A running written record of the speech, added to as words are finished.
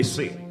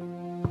See,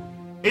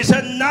 it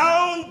said,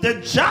 now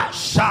the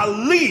just shall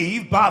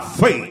live by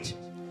faith.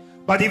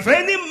 But if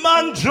any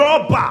man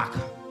draw back,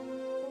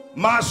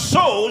 my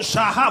soul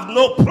shall have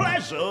no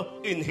pleasure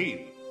in him.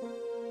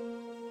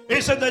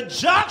 It said, the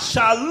just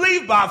shall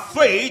live by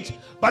faith.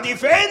 But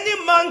if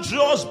any man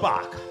draws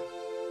back,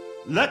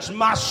 let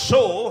my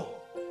soul,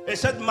 it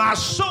said, my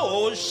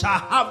soul shall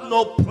have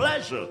no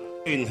pleasure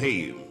in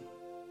him.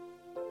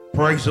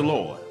 Praise the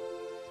Lord.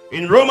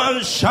 In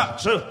Romans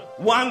chapter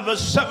 1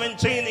 verse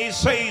 17, it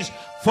says,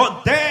 for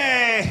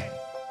therein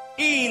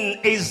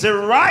is the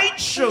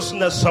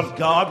righteousness of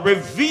God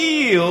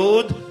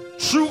revealed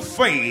through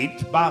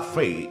faith by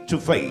faith to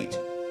faith.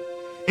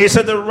 It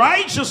said the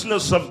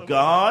righteousness of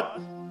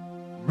God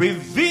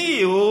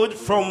revealed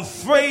from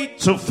faith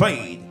to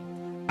faith.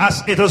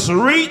 As it is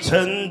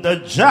written, the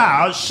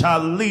just shall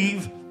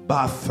live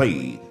by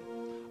faith.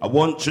 I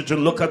want you to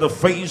look at the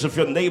face of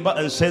your neighbor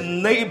and say,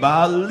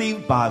 neighbor,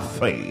 live by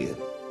faith.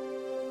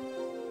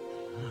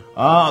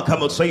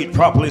 Come on, say it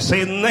properly.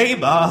 Say,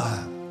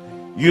 neighbor,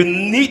 you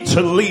need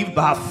to live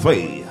by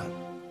faith.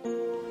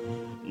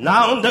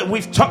 Now that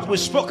we've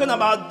spoken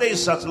about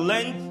this at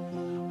length,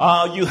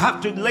 you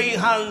have to lay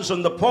hands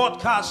on the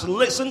podcast.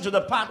 Listen to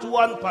the part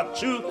 1, part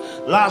 2.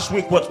 Last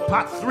week was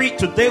part 3.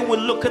 Today we're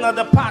looking at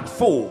the part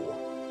 4.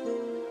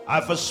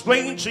 I've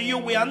explained to you,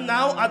 we are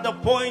now at the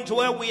point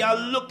where we are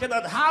looking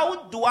at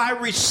how do I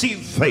receive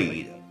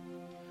faith.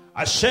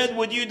 I shared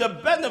with you the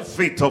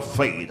benefit of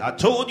faith. I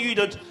told you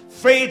that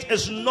faith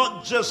is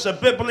not just a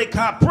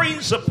biblical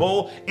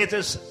principle, it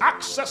is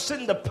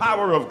accessing the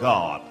power of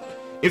God.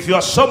 If you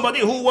are somebody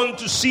who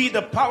wants to see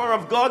the power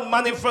of God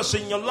manifest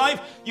in your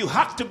life, you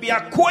have to be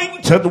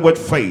acquainted with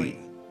faith.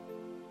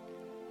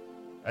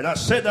 And I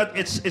said that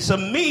it's a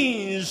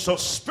means of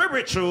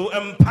spiritual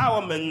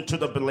empowerment to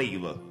the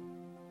believer.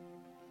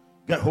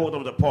 Get hold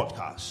of the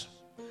podcast.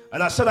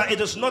 And I said that it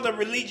is not a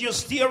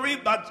religious theory,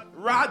 but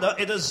rather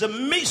it is a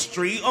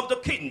mystery of the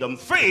kingdom.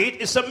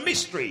 Faith is a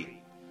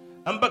mystery.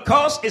 And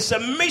because it's a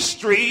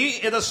mystery,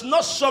 it is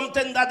not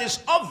something that is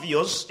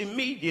obvious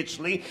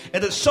immediately.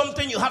 It is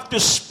something you have to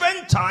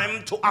spend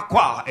time to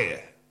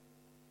acquire.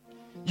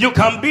 You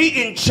can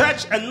be in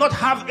church and not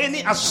have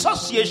any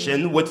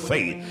association with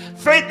faith.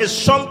 Faith is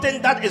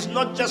something that is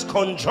not just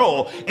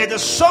control. It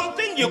is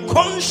something you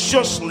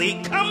consciously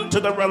come to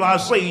the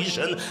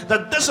realization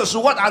that this is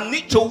what I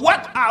need to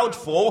work out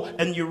for,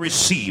 and you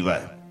receive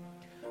it.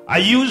 I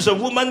use a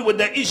woman with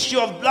the issue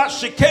of blood.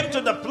 She came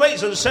to the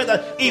place and said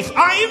that if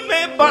I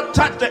may but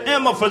touch the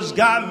hem of his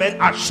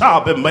garment, I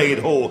shall be made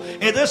whole.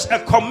 It is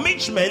a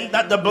commitment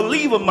that the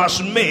believer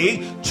must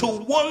make to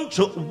want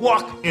to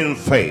walk in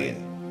faith.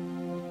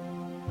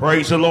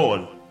 Praise the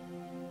Lord.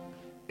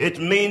 It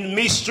means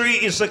mystery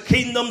is a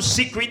kingdom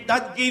secret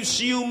that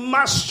gives you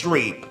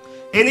mastery.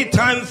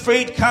 Anytime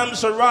faith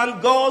comes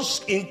around,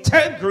 God's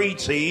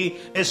integrity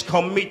is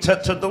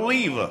committed to the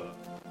believer.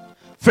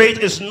 Faith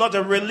is not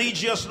a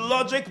religious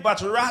logic,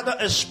 but rather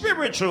a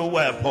spiritual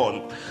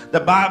weapon.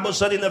 The Bible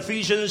said in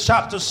Ephesians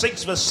chapter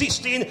 6 verse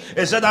 16,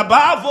 it said,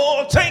 above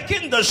all,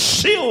 taking the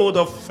shield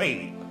of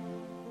faith,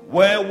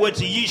 wherewith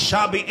ye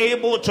shall be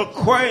able to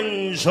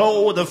quench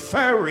all the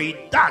fiery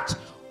dart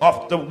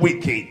of the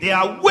wicked. There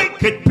are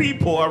wicked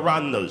people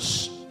around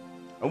us.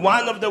 And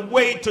one of the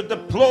ways to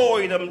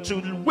deploy them,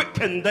 to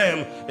weaken them,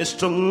 is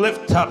to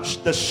lift up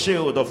the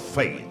shield of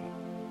faith.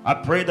 I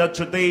pray that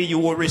today you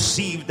will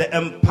receive the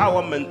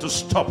empowerment to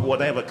stop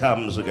whatever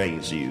comes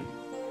against you.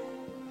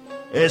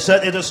 It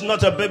said it is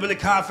not a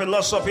biblical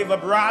philosophy,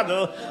 but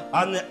rather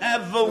an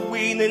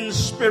ever-winning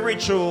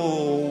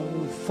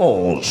spiritual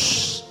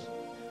force.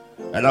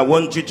 And I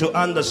want you to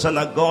understand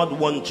that God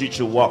wants you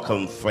to walk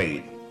in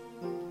faith.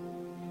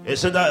 It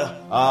said that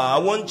I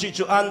want you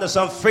to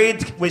understand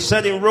faith. We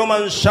said in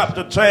Romans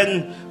chapter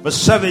 10 verse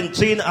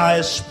 17, I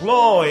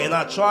explore and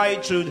I try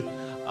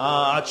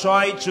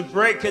to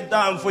break it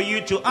down for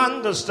you to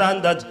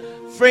understand that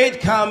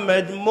faith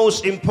comes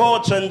most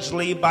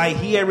importantly by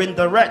hearing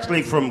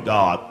directly from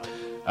God.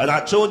 And I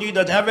told you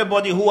that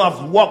everybody who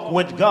have walked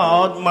with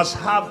God must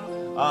have,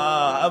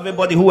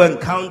 everybody who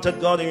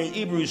encountered God in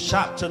Hebrews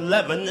chapter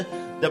 11,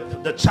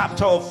 the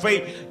chapter of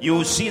faith, you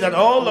will see that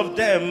all of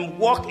them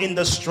walk in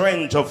the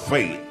strength of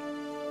faith.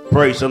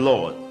 Praise the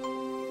Lord.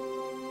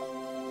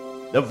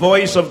 The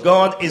voice of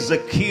God is a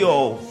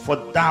cure for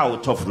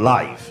doubt of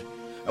life.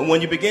 And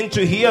when you begin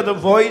to hear the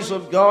voice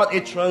of God,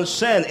 it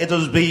transcends. It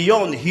is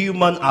beyond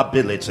human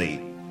ability.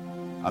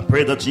 I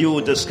pray that you will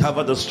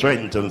discover the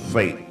strength and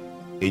faith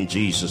in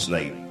Jesus'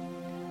 name.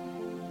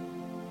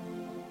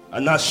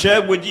 And I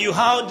share with you,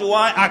 how do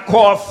I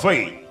acquire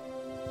faith?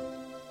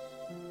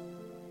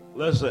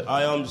 Listen,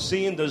 I am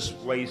seeing this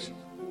place.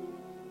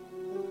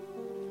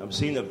 I'm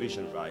seeing a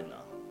vision right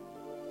now.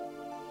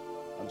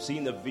 I'm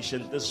seeing a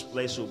vision. This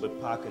place will be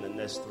packed in the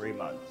next 3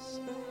 months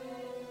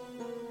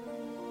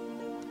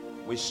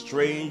with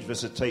strange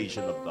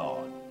visitation of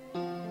God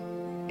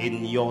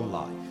in your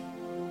life.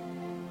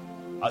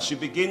 As you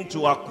begin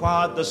to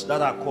acquire this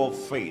that I call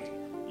faith,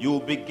 you will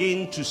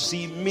begin to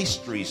see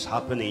mysteries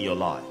happen in your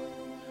life.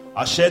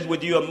 I shared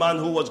with you a man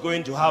who was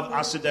going to have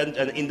accident,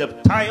 and in the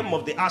time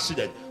of the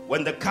accident,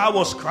 when the car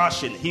was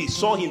crashing, he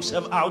saw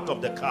himself out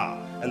of the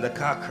car, and the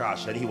car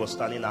crashed, and he was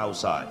standing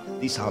outside.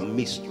 These are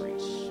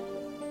mysteries.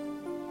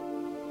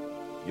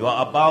 You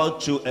are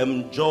about to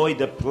enjoy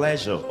the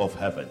pleasure of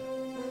heaven.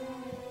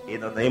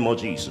 In the name of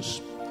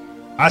Jesus.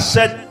 I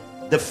said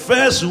the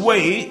first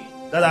way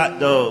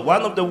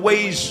one of the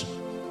ways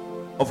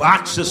of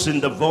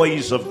accessing the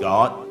voice of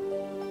God,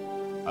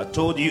 I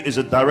told you, is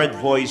a direct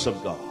voice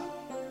of God.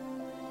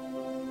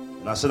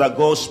 And I said that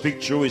God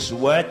speaks through His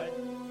word.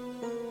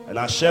 And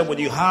I shared with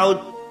you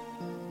how,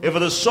 if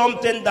it is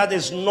something that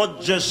is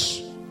not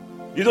just,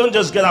 you don't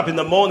just get up in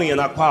the morning and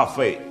acquire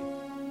faith.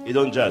 You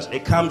don't just.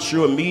 It comes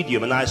through a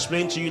medium. And I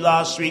explained to you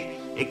last week,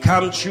 it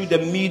comes through the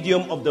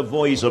medium of the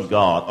voice of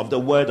God, of the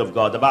word of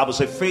God. The Bible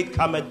says faith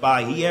cometh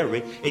by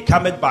hearing. It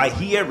cometh by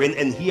hearing,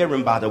 and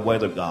hearing by the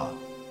word of God.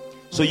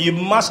 So you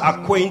must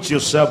acquaint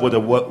yourself with the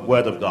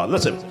word of God.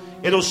 Listen,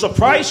 it will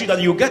surprise you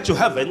that you get to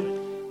heaven,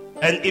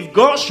 and if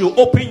God should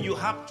open you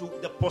up to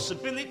the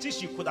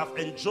possibilities you could have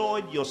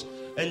enjoyed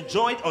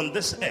on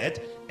this earth,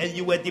 and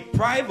you were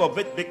deprived of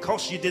it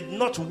because you did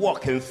not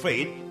walk in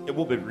faith, it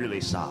will be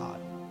really sad.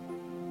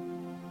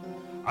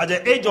 At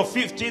the age of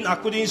 15, I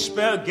couldn't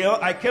spell girl.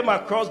 I came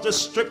across the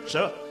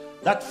scripture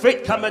that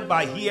faith cometh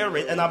by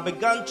hearing, and I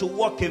began to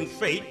walk in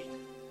faith.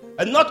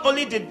 And not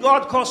only did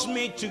God cause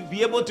me to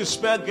be able to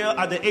spell girl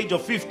at the age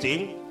of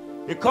 15,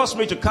 He caused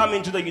me to come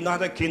into the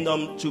United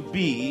Kingdom to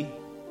be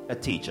a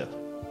teacher,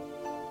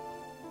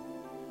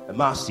 a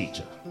maths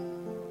teacher.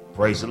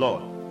 Praise the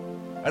Lord.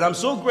 And I'm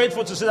so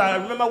grateful to say that I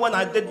remember when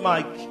I did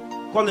my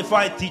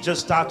qualified teacher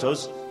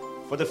status,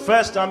 for the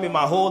first time in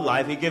my whole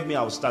life, He gave me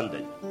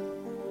outstanding.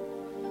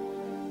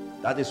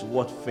 That is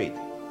what faith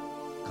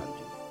can do.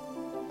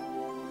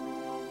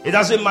 It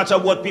doesn't matter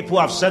what people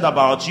have said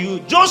about you.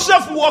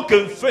 Joseph walked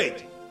in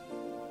faith,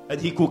 and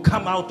he could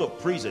come out of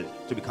prison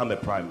to become a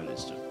prime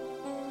minister.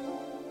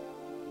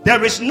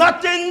 There is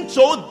nothing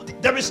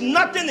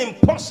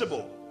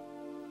impossible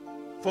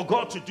for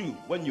God to do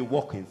when you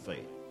walk in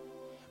faith.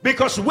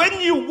 Because when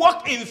you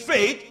walk in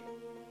faith,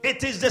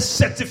 it is the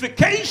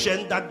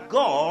certification that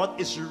God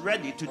is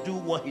ready to do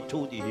what He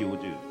told you He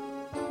would do.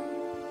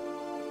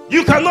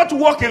 You cannot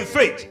walk in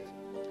faith.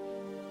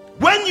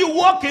 When you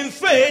walk in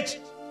faith,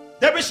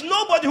 there is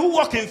nobody who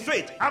walks in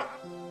faith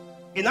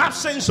in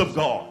absence of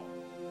God.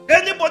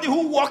 Anybody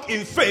who walks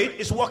in faith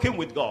is walking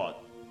with God.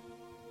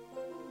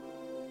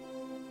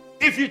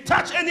 If you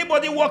touch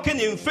anybody walking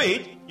in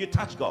faith, you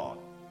touch God.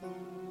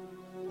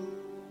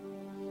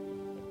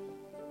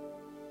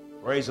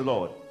 Praise the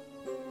Lord.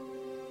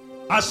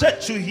 I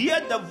said to hear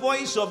the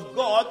voice of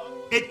God,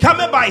 it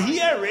cometh by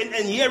hearing,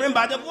 and hearing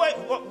by the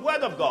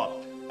word of God.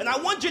 And I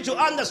want you to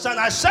understand,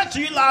 I said to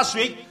you last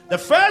week, the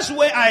first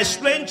way I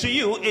explained to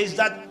you is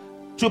that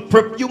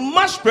you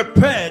must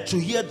prepare to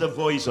hear the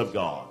voice of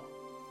God.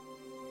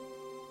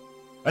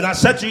 And I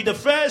said to you, the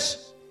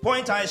first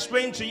point I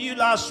explained to you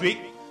last week,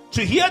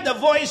 to hear the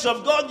voice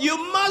of God, you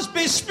must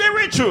be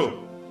spiritual.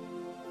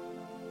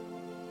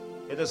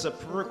 It is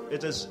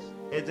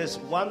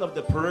one of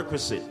the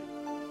prerequisites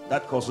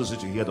that causes you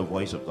to hear the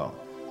voice of God.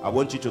 I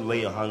want you to lay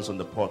your hands on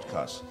the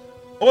podcast.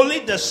 Only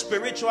the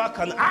spiritual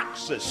can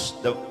access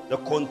the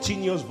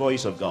continuous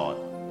voice of God.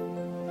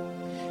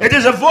 It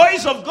is a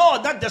voice of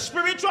God that the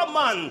spiritual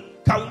man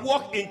can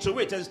walk into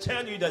it and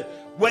tell you that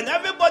when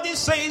everybody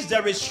says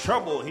there is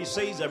trouble, he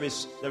says there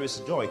is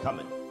joy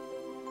coming.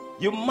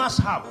 You must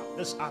have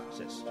this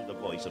access to the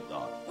voice of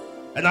God.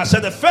 And I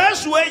said the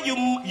first way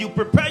you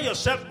prepare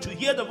yourself to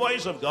hear the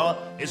voice of God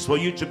is for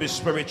you to be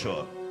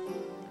spiritual.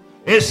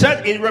 It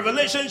said in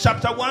Revelation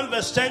chapter 1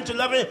 verse 10 to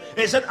 11,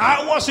 it said,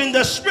 I was in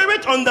the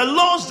spirit on the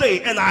Lord's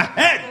day, and I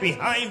heard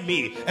behind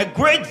me a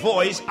great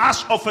voice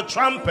as of a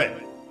trumpet.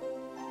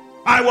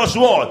 I was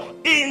what?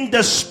 In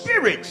the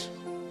spirit.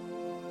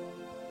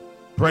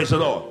 Praise the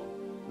Lord.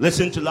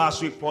 Listen to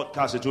last week's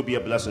podcast. It will be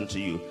a blessing to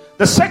you.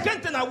 The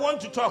second thing I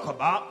want to talk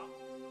about,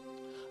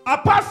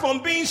 apart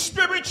from being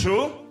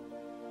spiritual,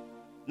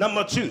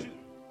 number 2,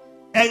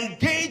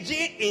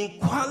 engaging in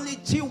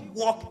quality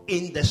walk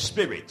in the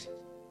spirit.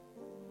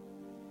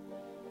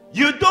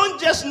 You don't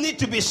just need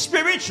to be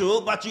spiritual,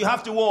 but you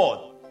have to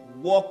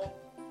walk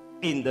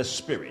in the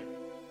spirit.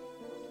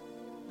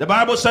 The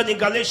Bible said in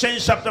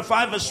Galatians chapter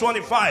 5 verse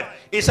 25,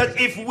 it said,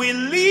 if we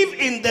live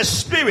in the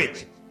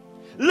spirit,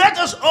 let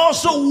us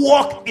also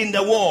walk in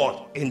the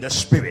world in the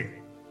spirit.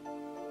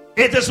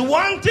 It is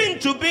one thing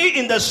to be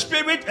in the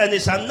spirit, and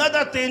it's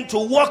another thing to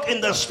walk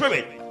in the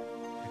spirit.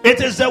 It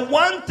is the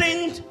one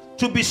thing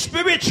to be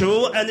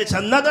spiritual, and it's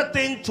another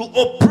thing to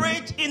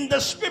operate in the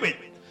spirit.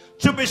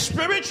 To be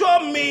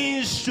spiritual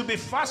means to be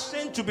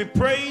fasting, to be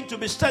praying, to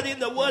be studying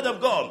the word of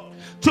God.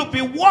 To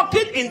be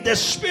walking in the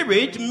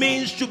spirit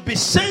means to be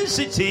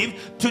sensitive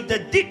to the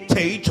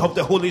dictate of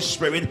the Holy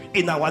Spirit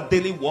in our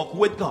daily walk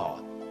with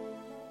God.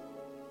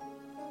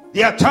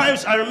 There are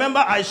times I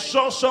remember I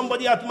saw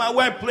somebody at my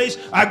workplace.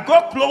 I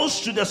got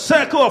close to the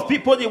circle of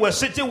people they were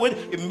sitting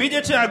with.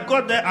 Immediately I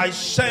got there, I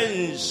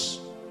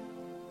sensed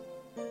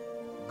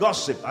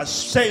gossip. I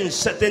sense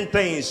certain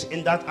things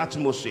in that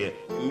atmosphere.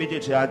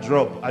 Immediately I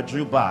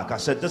drew back. I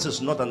said, this is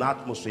not an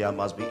atmosphere I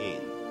must be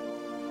in.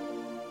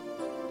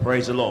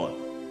 Praise the Lord.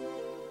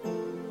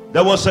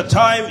 There was a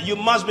time you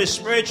must be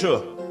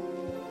spiritual.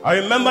 I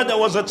remember there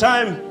was a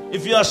time,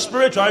 if you are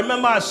spiritual, I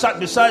remember I sat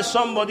beside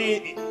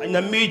somebody in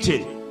a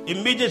meeting.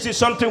 Immediately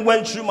something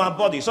went through my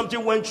body.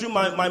 Something went through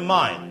my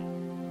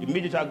mind.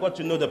 Immediately I got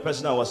to know the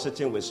person I was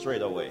sitting with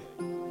straight away.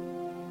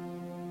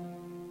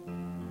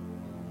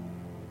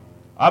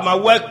 At my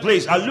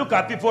workplace, I look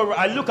at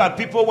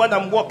people when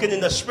I'm walking in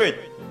the spirit.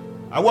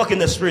 I walk in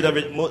the spirit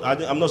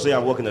I'm not saying I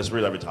walk in the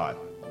spirit every time.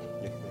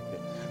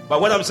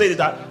 But what I'm saying is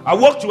that I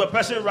walk to a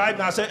person right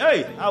now, I say,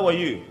 hey, how are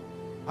you?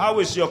 How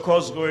is your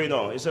course going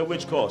on? He said,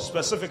 which course?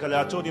 Specifically,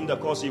 I told him the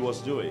course he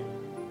was doing.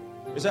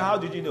 He said, how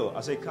did you know?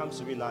 I said, it comes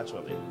to me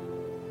naturally.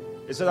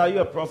 He said, are you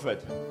a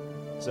prophet?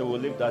 I said,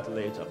 we'll leave that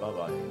later.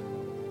 Bye-bye.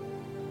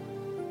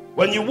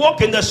 When you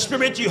walk in the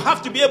spirit, you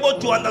have to be able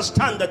to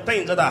understand the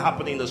things that are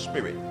happening in the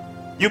spirit.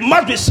 You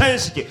must be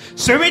sensitive.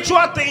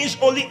 Spiritual things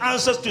only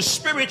answers to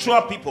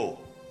spiritual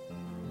people.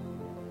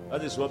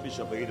 That is what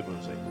Bishop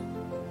Aidebon said.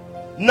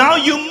 Now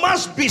you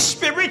must be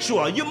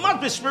spiritual. You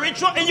must be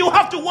spiritual and you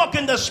have to walk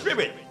in the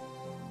spirit.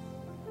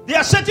 There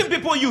are certain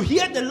people, you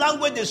hear the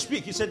language they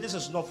speak. You said, this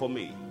is not for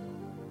me.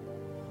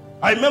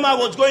 I remember I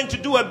was going to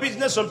do a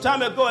business some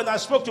time ago and I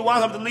spoke to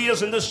one of the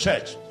leaders in this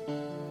church.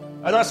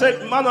 And I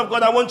said, man of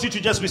God, I want you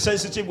to just be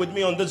sensitive with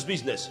me on this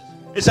business.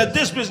 He said,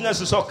 this business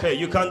is okay.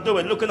 You can do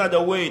it. Looking at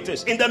the way it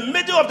is. In the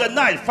middle of the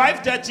night,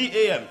 5:30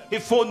 a.m., he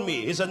phoned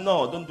me. He said,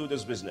 no, don't do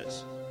this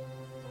business.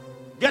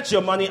 Get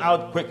your money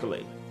out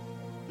quickly.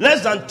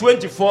 Less than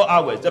 24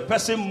 hours, the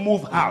person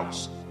move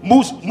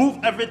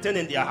everything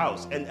in their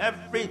house. And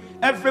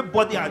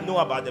everybody I know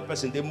about the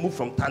person, they move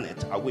from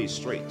Tanit away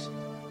straight.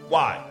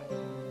 Why?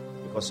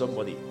 Because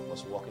somebody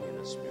was walking in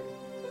the spirit.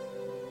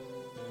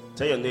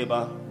 Tell your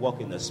neighbor,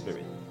 walk in the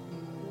spirit.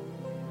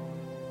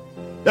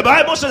 The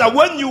Bible says that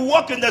when you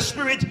walk in the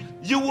spirit,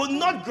 you will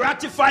not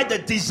gratify the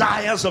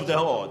desires of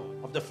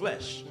the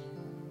flesh.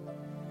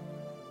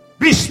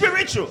 Be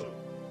spiritual,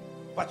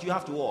 but you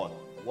have to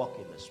walk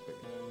in the spirit.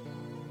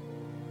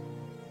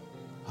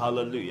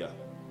 Hallelujah.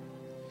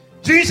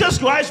 Jesus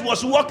Christ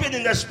was walking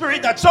in the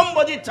spirit that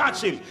somebody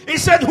touched him. He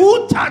said,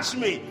 who touched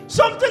me?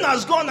 Something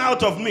has gone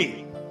out of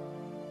me.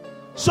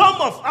 Some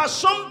of us,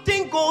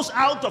 something goes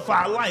out of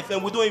our life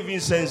and we don't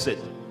even sense it.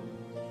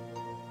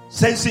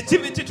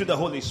 Sensitivity to the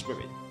Holy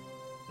Spirit.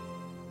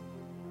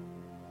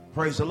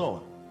 Praise the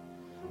Lord.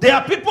 There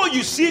are people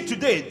you see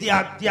today, they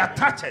are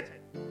tattered.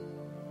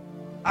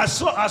 I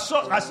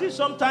see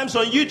sometimes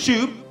on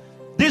YouTube,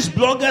 these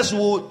bloggers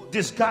will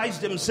disguise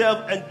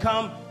themselves and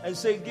come and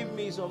say, give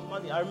me some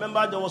money. I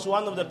remember there was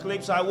one of the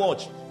clips I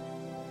watched.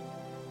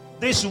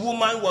 This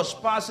woman was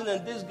passing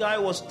and this guy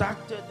was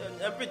tattered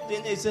and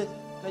everything. He said,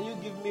 can you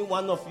give me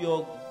one of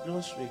your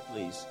groceries,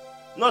 please?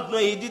 Not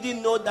knowing, he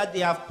didn't know that they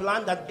have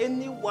planned that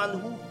anyone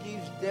who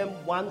gives them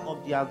one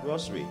of their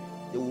grocery,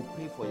 they will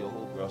pay for your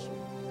whole grocery.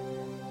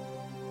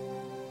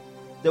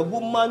 The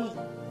woman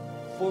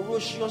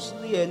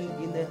ferociously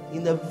and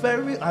in a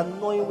very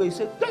annoying way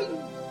said, hey,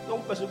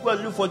 young person, go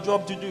and look for a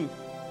job to do.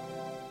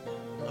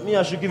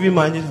 I should give you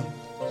money.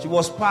 She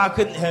was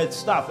parking her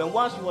stuff, and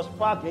while she was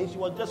parking, she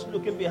was just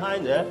looking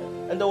behind her,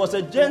 and there was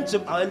a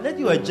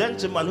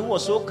gentleman who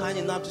was so kind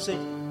enough to say,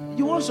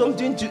 you want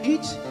something to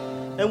eat?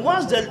 And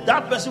once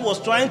that person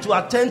was trying to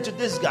attend to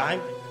this guy,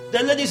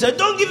 the lady said,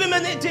 don't give him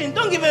anything,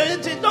 don't give him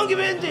anything, don't give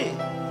him anything.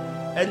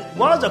 And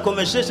once the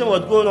conversation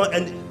was going on,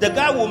 and the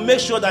guy will make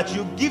sure that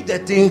you give the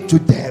thing to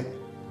them,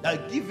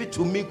 that give it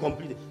to me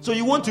completely. So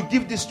you want to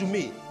give this to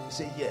me? He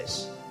said,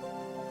 yes.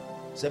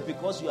 He said,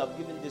 because you have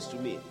given this to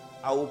me,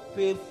 I will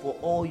pay for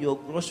all your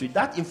groceries.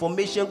 That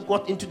information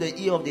got into the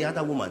ear of the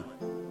other woman.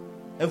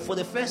 And for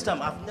the first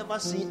time, I've never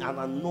seen an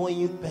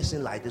annoying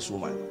person like this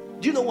woman.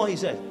 Do you know what he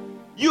said?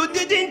 You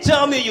didn't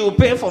tell me you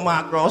pay for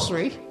my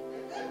grocery.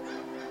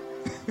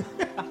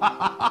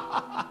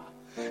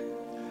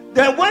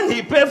 Then when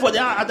he paid for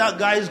the other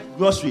guy's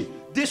grocery,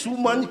 this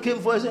woman came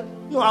for and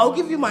said, no, I'll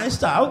give you my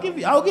star. I'll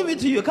give it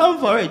to you. Come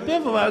for it. Pay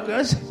for my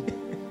grocery.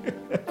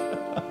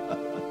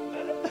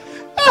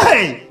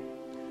 Hey!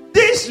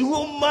 This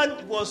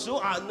woman was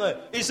so annoyed.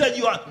 He said,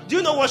 do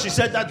you know what she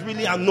said that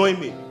really annoyed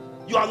me?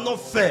 You are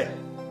not fair.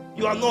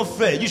 You are not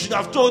fair. You should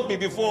have told me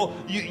before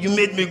you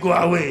made me go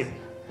away.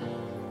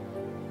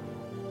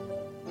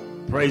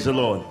 Praise the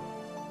Lord.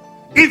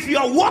 If you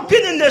are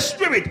walking in the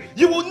spirit,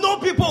 you will know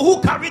people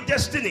who carry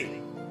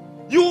destiny.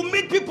 You will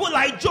meet people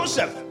like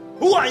Joseph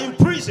who are in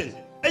prison,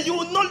 and you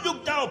will not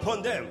look down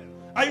upon them.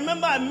 I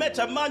remember I met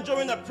a man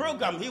during a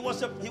program. He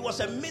was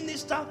a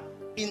minister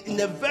in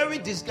a very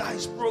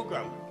disguised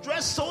program,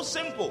 dressed so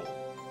simple.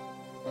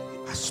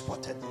 I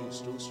spotted him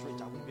straight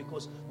away,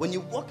 because when you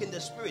walk in the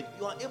spirit,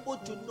 you are able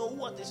to know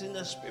what is in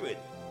the spirit.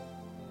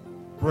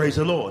 Praise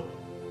the Lord.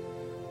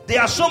 There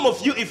are some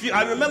of you,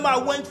 I remember I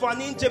went for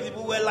an interview,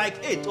 we were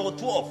like 8 or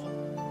 12,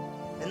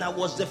 and I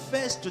was the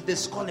first to be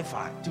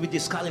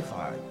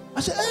disqualified. I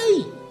said,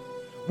 hey,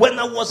 when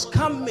I was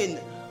coming,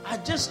 I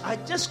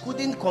just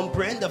couldn't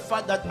comprehend the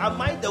fact that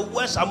am I the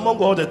worst among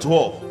all the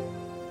 12?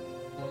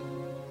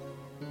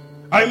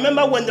 I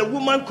remember when the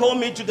woman called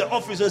me to the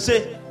office and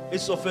said,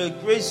 it's of a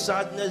great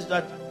sadness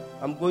that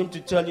I'm going to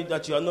tell you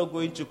that you are not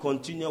going to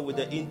continue with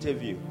the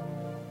interview.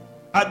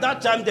 At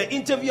that time, the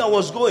interview I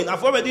was going,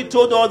 I've already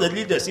told all the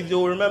leaders, if you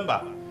will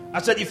remember.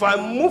 I said, if I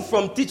move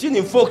from teaching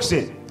in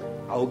Folkestone,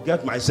 I will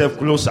get myself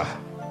closer.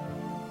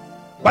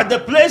 But the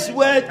place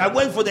where I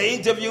went for the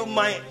interview,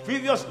 my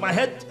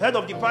head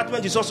of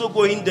department is also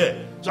going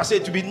there. So I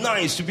said, it would be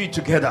nice to be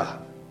together.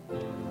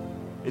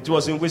 It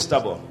was in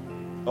Whitstable.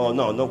 Oh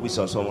no, not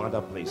Whitstable, some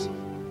other place.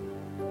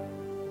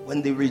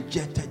 When they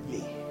rejected me,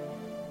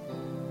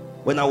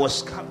 when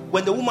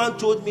the woman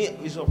told me,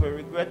 it's of a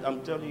regret,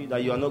 I'm telling you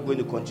that you are not going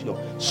to continue.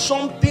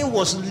 Something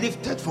was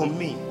lifted from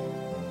me.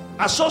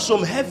 I saw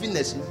some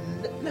heaviness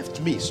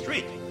left me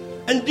straight.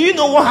 And do you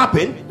know what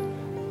happened?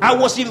 I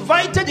was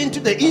invited into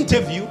the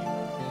interview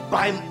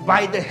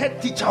by the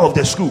head teacher of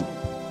the school.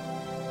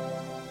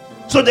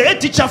 So the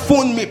head teacher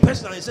phoned me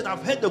personally and said,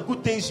 I've heard the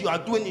good things you are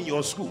doing in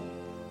your school.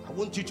 I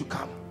want you to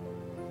come.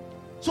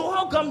 So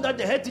how come that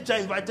the head teacher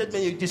invited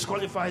me and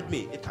disqualified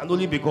me? It can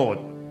only be God.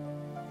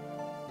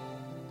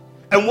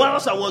 And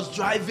whilst I was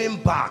driving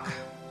back,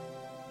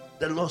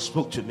 the Lord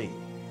spoke to me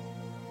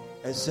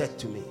and said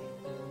to me,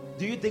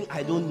 do you think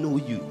I don't know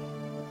you?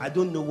 I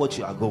don't know what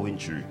you are going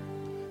through.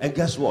 And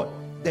guess what?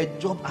 The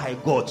job I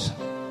got,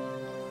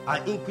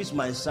 I increased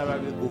my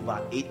salary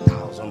over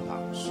 8,000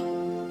 pounds.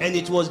 And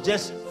it was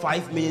just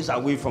 5 minutes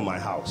away from my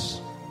house.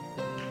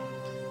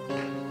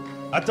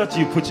 I thought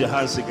you put your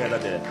hands together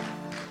there.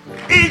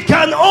 It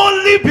can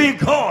only be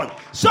God.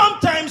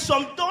 Sometimes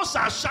some doors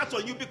are shut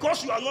on you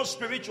because you are not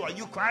spiritual.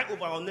 You cry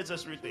over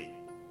unnecessary things.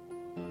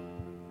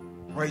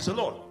 Praise the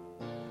Lord.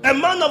 A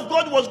man of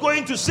God was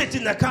going to sit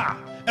in the car.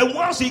 And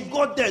once he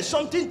got there,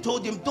 something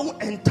told him,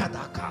 don't enter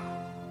that car.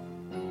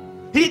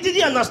 He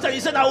didn't understand. He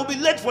said, I will be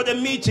late for the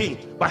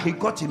meeting. But he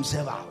got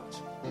himself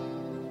out.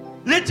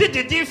 Little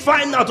did he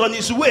find out on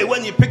his way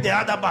when he picked the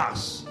other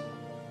bus.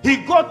 He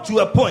got to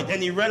a point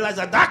and he realized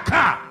that that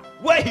car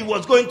where he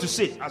was going to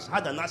sit has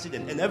had an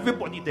accident and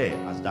everybody there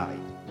has died.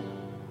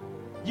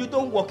 You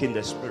don't walk in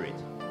the spirit.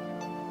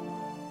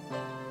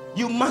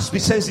 You must be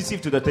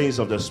sensitive to the things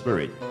of the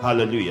spirit.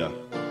 Hallelujah.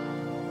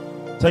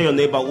 Tell your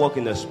neighbor, walk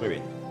in the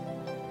spirit.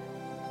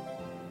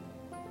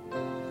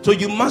 So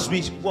you must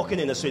be walking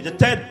in the spirit. The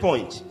third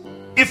point,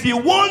 if you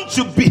want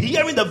to be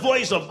hearing the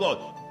voice of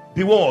God,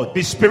 be what?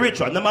 Be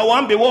spiritual. Number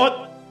one, be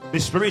what? Be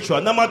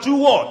spiritual. Number two,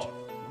 what?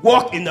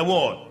 Walk in the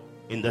word,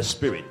 in the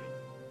spirit.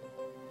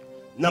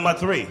 Number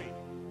three,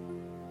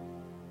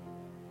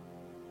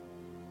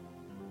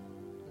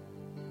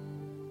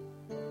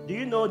 do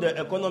you know the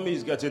economy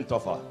is getting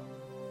tougher?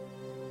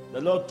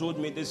 The Lord told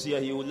me this year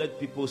He will let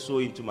people sow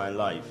into my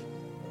life.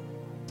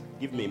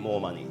 Give me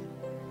more money.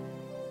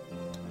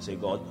 I say,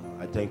 God,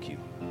 I thank you.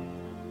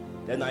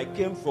 Then I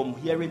came from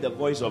hearing the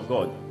voice of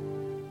God,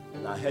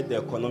 and I heard the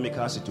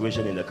economical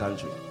situation in the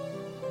country.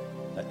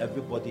 That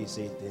everybody is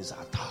saying things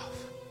are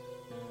tough.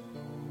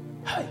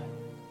 Hey,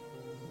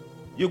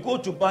 you go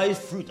to buy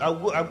fruit. I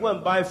go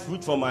and buy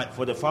fruit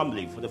for the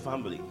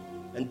family,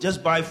 and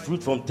just buy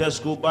fruit from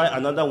Tesco, buy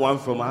another one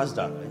from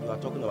Asda, and you are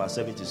talking about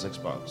 76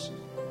 pounds.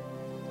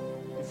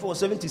 Before,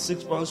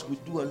 76 pounds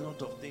could do a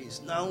lot of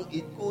things. Now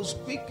it goes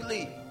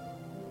quickly.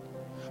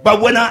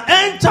 But when I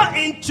enter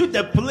into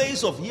the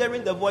place of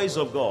hearing the voice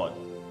of God,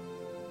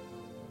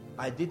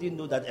 I didn't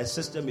know that a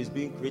system is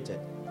being created,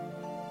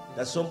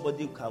 that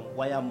somebody can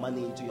wire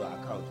money into your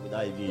account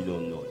without even you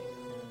don't know it.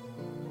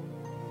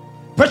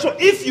 First,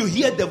 if you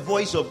hear the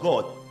voice of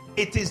God,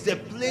 it is the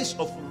place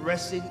of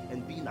resting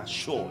and being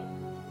assured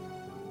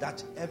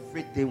that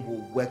everything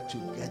will work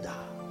together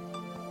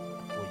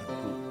for your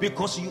good.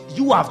 Because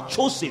you have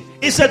chosen.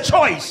 It's a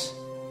choice.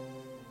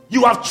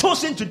 You have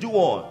chosen to do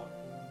what?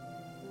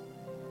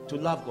 To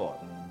love God.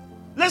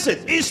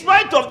 Listen, in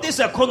spite of this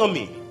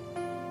economy,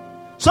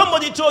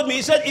 somebody told me,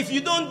 he said, if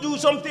you don't do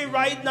something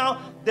right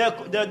now,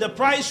 the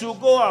price will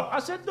go up. I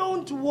said,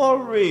 don't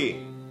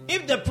worry.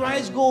 If the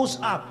price goes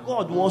up,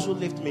 God will also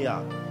lift me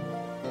up.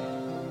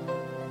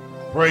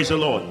 Praise the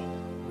Lord.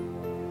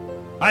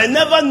 I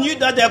never knew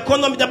that the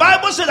economy, the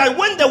Bible said that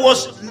when there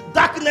was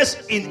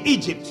darkness in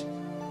Egypt,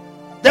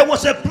 there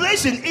was a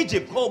place in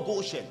Egypt called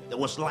Goshen. There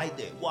was light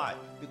there. Why?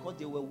 Because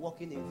they were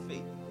walking in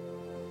faith.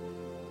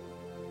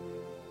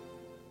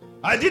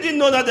 I didn't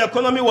know that the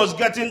economy was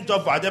getting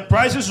tougher. The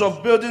prices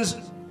of buildings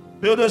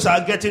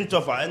are getting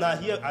tougher. And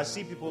I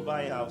see people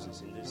buying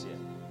houses in this year.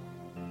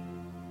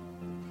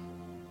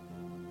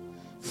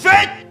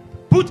 Faith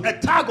put a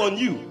tag on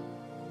you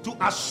to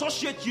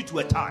associate you to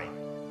a time.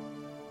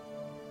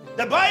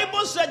 The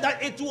Bible said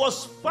that it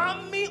was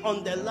famine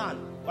on the land,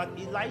 but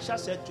Elisha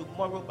said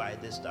tomorrow by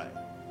this time.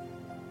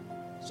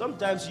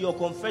 Sometimes your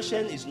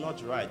confession is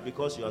not right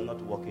because you are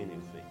not walking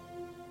in faith.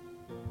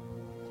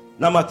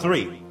 Number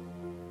three,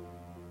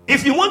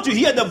 if you want to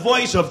hear the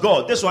voice of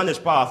God, this one is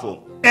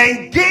powerful.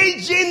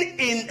 Engaging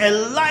in a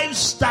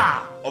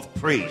lifestyle of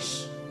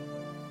praise.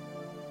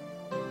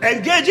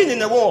 Engaging in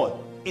the word.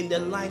 in the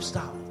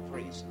lifestyle of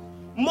praise.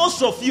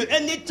 Most of you,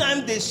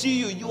 anytime they see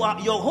you,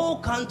 your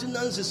whole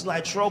countenance is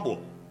like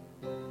trouble.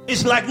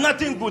 It's like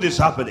nothing good is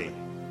happening.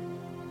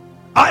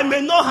 I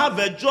may not have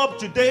a job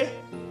today,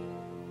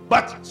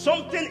 but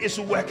something is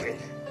working.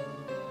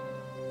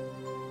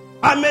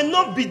 I may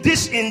not be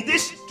this in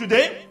this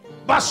today,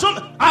 but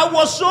I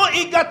was so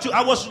eager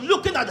I was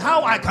looking at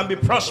how I can be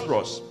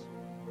prosperous.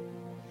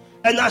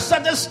 And I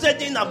started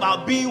studying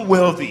about being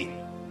wealthy.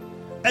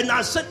 And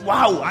I said,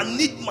 wow, I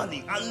need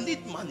money. I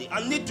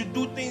need to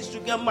do things to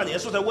get money.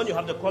 And so that when you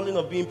have the calling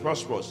of being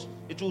prosperous,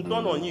 it will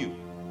dawn on you.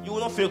 You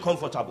will not feel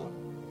comfortable.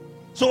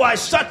 So I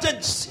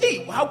started,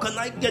 how can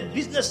I get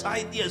business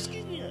ideas?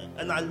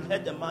 And I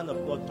heard the man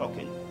of God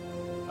talking.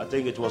 I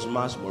think it was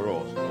Mas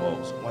Moros,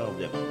 one of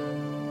them.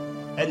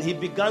 And he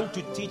began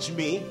to teach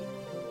me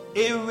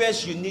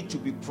areas you need to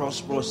be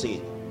prosperous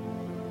in.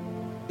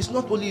 It's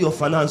not only your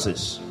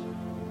finances.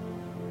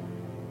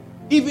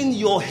 Even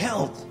your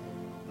health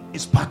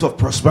is part of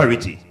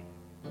prosperity.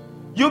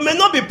 You may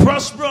not be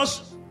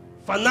prosperous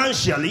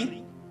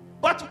financially,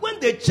 but when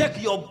they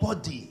check your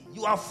body,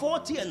 you are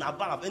 40 and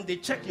above, and they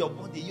check your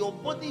body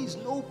is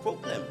no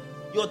problem.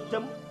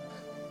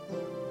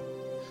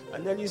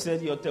 And then he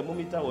said your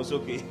thermometer was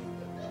okay.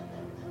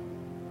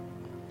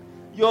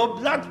 Your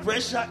blood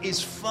pressure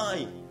is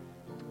fine.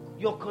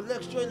 Your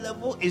cholesterol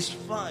level is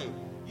fine.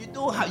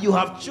 You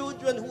have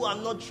children who are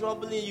not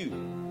troubling you.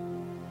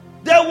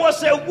 There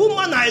was a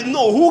woman I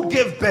know who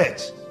gave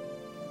birth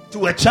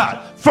to a child.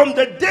 From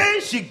the day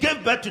she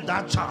gave birth to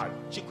that child,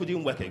 she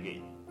couldn't work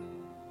again.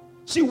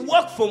 She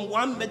worked from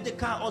one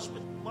medical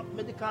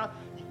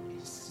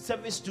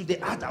service to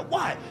the other.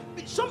 Why?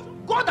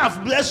 God has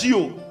blessed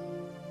you.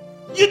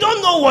 You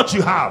don't know what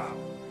you have.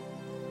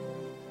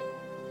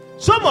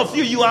 Some of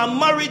you are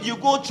married, you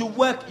go to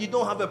work, you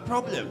don't have a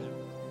problem.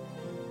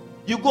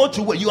 You go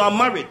to work, you are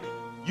married,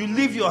 you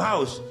leave your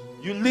house,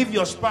 you leave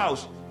your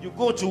spouse, you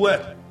go to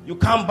work, you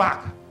come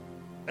back,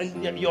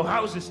 and your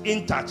house is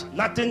intact.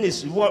 Nothing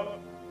is what.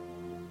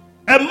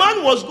 A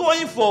man was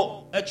going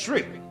for a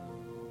trip.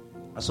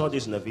 I saw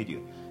this in a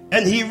video.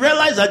 And he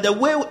realized that the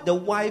way the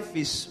wife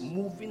is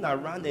moving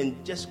around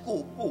and just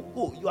go.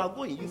 You are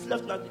going. You've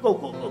left nothing.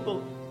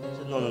 Go. He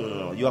said,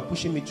 no. You are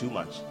pushing me too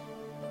much.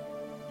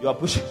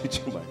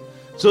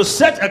 So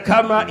set a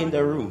camera in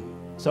the room,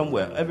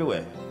 somewhere,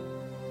 everywhere,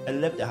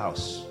 and left the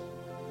house.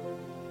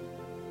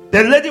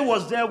 The lady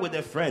was there with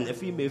a friend, a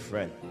female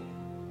friend.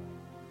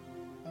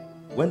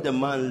 When the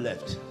man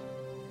left,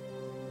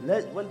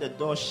 when the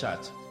door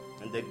shut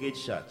and the gate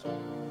shut,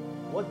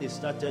 what they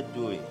started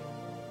doing,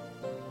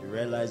 you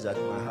realize that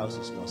my house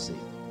is not safe.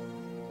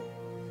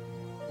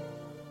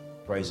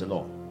 Praise the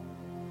Lord.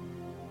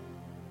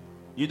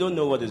 You don't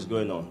know what is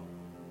going on.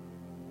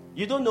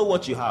 You don't know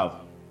what you have.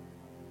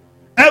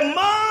 A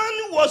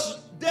man was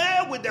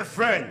there with a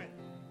friend.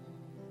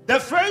 The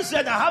friend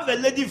said, I have a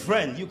lady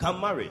friend you can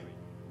marry.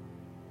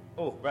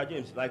 Oh, Brad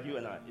James, like you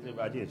and I. He said,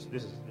 Brad James,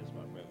 this is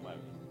my friend. Marry.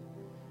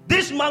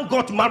 This man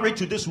got married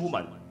to this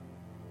woman.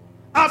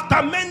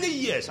 After many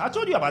years, I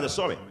told you about the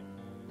story.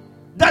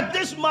 That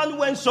this man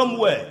went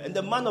somewhere, and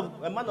a man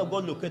of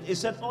God looked at it. He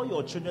said, all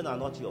your children are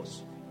not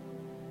yours.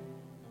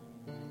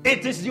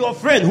 It is your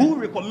friend who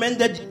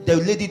recommended the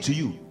lady to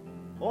you.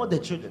 All the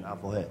children are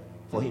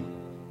for him.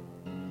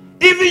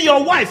 Even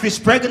your wife is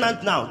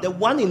pregnant now. The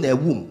one in the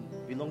womb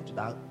belongs to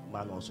that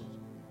man also.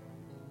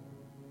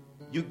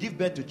 You give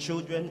birth to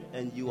children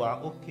and you are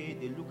okay.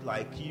 They look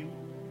like you.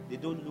 They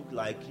don't look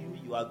like you.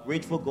 You are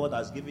grateful God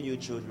has given you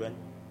children.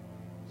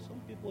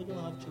 Some people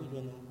don't have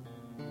children.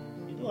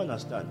 You don't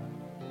understand.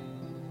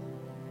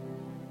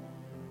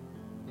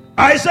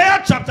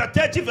 Isaiah chapter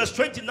 30 verse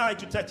 29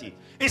 to 30.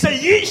 It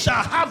says, ye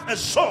shall have a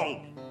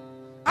song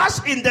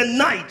as in the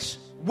night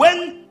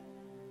when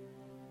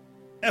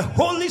a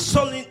holy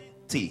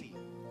solemnity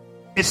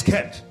is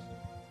kept,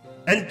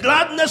 and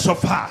gladness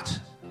of heart,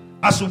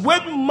 as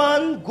when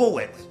man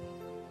goeth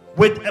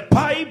with a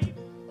pipe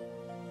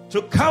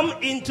to come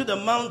into the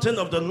mountain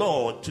of the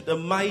Lord, to the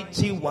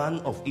mighty one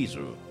of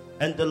Israel.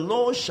 And the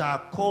Lord shall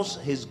cause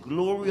his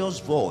glorious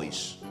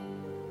voice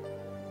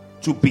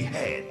to be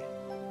heard,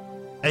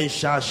 and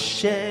shall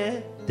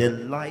share the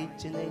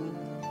lightning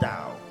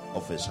down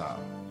of his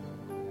heart,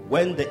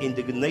 when the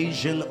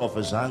indignation of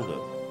his anger,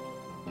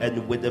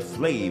 and with the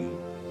flame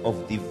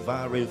of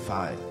devouring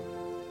fire,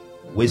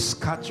 with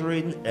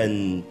scattering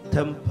and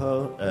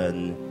temper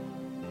and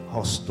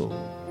hostile.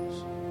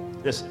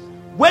 Listen,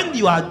 when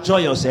you are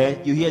joyous,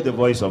 you hear the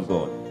voice of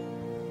God.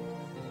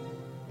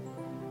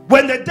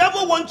 When the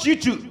devil wants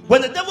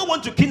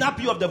to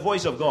kidnap you of the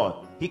voice of God,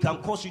 he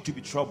can cause you to be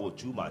troubled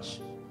too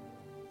much.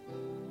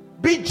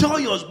 Be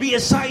joyous, be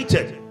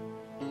excited.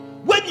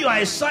 When you are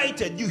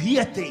excited, you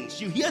hear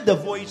things, you hear the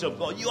voice of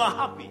God, you are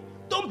happy.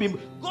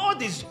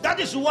 That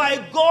is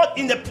why God,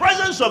 in the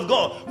presence of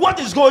God, what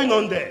is going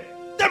on there?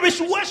 There is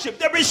worship,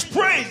 there is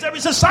praise, there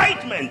is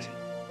excitement.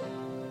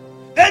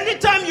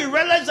 Anytime you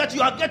realize that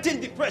you are getting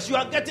depressed, you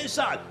are getting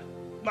sad,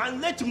 my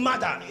late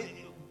mother,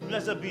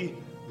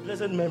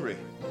 blessed memory,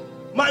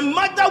 my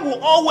mother will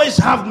always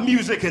have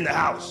music in the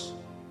house.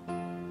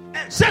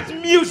 Set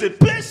music.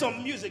 Play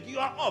some music. You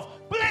are off.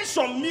 Play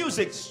some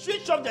music.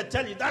 Switch off the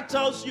telly. That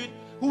tells you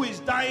who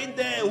is dying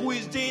there, who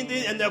is doing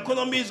this, and the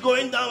economy is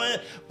going down.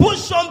 Put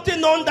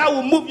something on that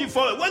will move you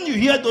forward. When you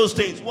hear those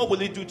things, what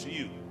will it do to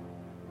you?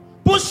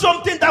 Put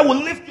something that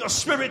will lift your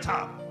spirit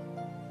up.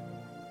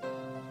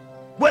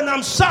 When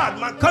I'm sad,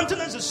 my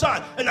countenance is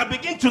sad, and I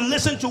begin to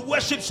listen to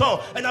worship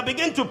song, and I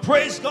begin to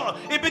praise God,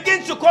 it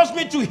begins to cause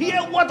me to hear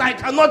what I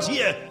cannot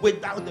hear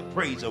without the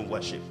praise and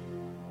worship.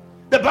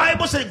 The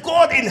Bible says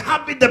God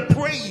inhabits the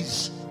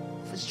praise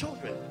of his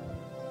children.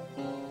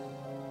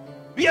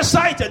 Be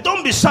excited.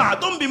 Don't be sad.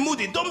 Don't be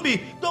moody.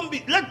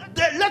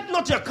 Let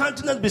not your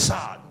countenance be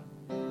sad.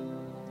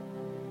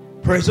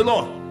 Praise the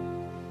Lord.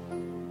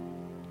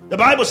 The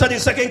Bible said in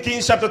 2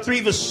 Kings chapter 3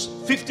 verse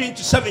 15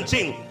 to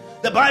 17,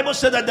 the Bible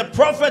said that the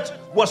prophet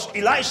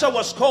Elisha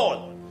was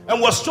called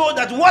and was told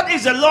that, what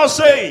is the Lord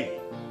saying?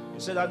 He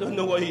said, I don't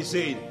know what he's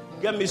saying.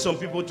 Get me some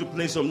people to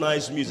play some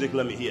nice music.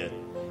 Let me hear.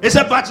 He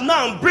said, but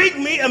now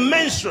bring me a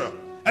minstrel.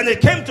 And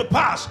it came to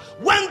pass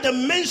when the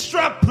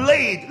minstrel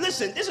played.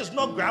 Listen, this is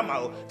not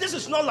grammar. This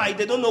is not like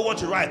they don't know what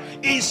to write.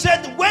 He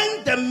said,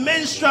 when the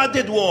minstrel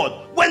did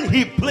what? When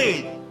he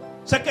played.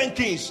 2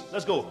 Kings,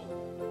 let's go.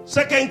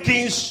 2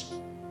 Kings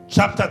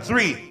chapter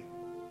 3.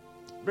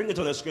 Bring it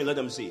on the screen, let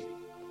them see.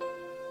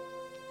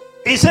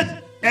 He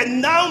said,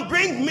 and now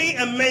bring me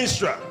a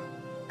minstrel.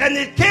 And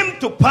it came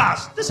to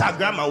pass. This is our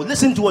grammar.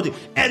 Listen to what it.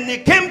 And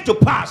it came to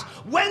pass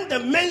when the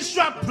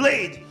minstrel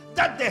played,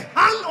 that the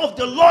hand of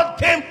the Lord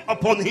came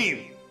upon him.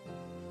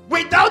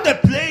 Without the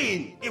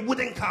playing, it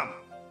wouldn't come.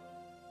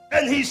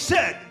 And he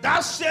said,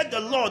 thus said the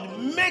Lord,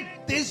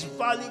 make this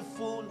valley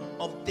full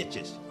of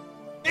ditches.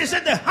 He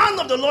said the hand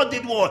of the Lord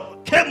did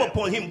what? Came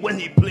upon him when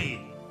he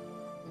played.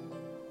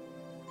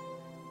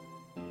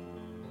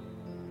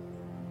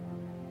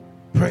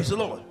 Praise the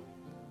Lord.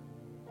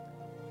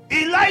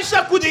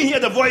 Elisha couldn't hear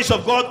the voice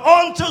of God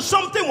until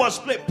something was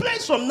played. Play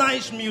some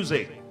nice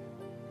music.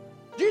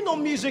 Do you know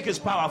music is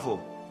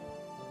powerful?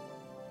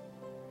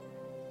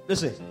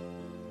 Listen,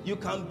 you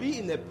can be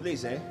in a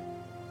place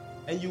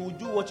and you will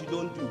do what you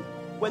don't do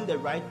when the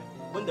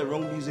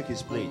wrong music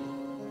is played.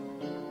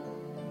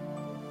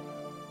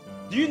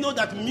 Do you know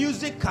that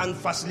music can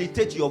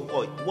facilitate your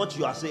voice, what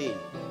you are saying?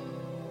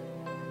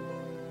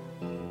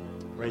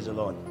 Praise the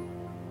Lord.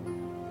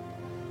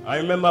 I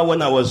remember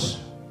when I was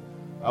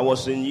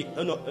in,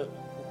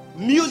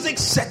 music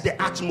set the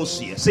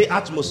atmosphere. Say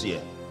atmosphere.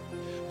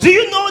 Do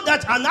you know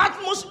that an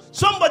atmosphere,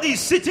 somebody is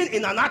sitting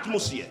in an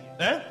atmosphere,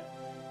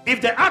 if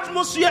the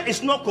atmosphere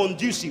is not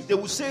conducive, they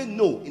will say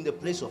no in the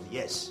place of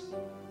yes.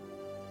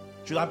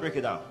 Should I break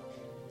it down?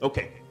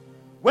 Okay.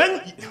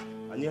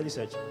 I nearly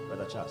said,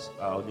 Brother Charles,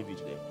 I'll leave you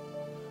today.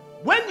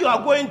 When you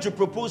are going to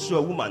propose to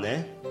a woman,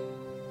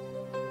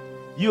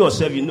 you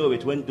yourself, you know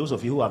it, when those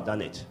of you who have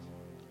done it,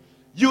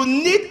 you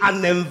need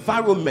an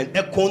environment,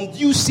 a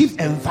conducive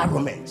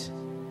environment.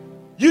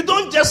 You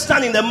don't just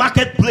stand in the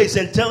marketplace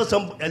and tell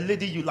a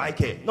lady you like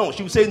her. No,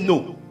 she will say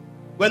no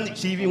when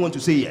she even wants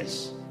to say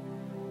yes.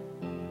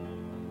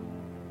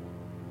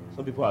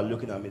 Some people are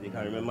looking at me, they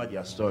can remember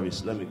their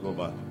stories. Let me go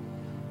back.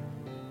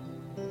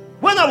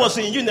 When I was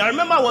in uni, I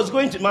remember I was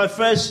going to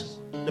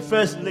the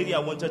first lady I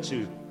wanted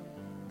to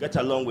get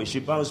along with. She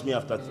bounced me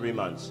after 3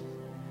 months.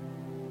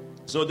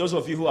 So those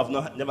of you who have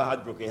never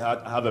had broken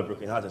heart, have a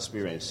broken heart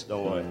experience.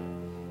 Don't worry.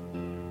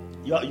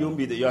 You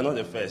are not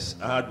the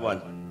first. I had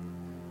one.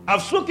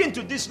 I've spoken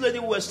to this lady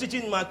who was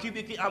sitting in my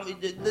cubicle.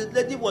 The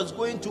lady was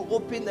going to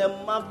open her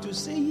mouth to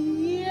say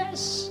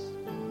yes.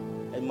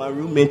 And my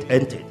roommate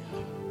entered.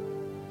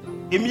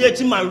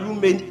 Immediately my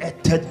roommate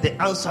entered, the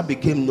answer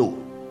became no.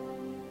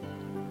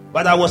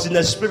 But I was in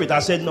the spirit. I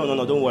said, no,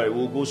 don't worry.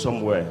 We'll go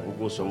somewhere.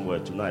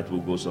 Tonight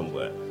we'll go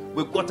somewhere.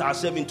 We got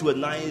ourselves into a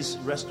nice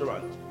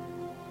restaurant.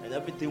 And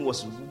everything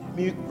was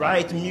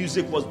right.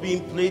 Music was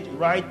being played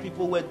right.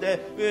 People were there.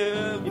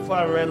 Before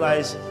I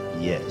realized,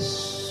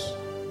 yes.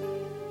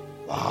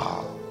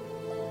 Wow.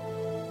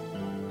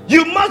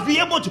 You must be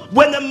able to,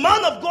 when a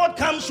man of God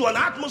comes to an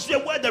atmosphere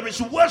where there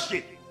is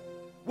worship,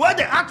 where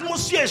the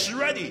atmosphere is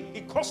ready,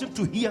 it causes him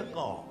to hear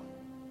God.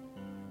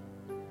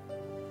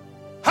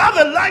 Have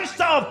a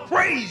lifestyle of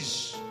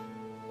praise.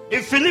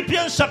 In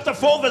Philippians chapter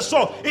 4 verse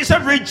 4, it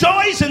said,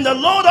 rejoice in the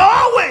Lord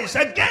always.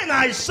 Again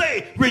I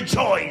say,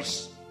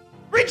 rejoice.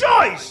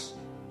 Rejoice.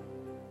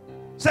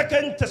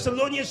 2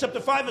 Thessalonians chapter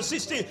 5 verse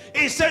 16,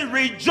 it said,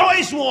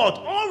 rejoice what?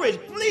 Always.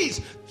 Please,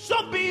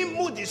 stop being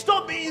moody.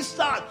 Stop being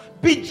sad.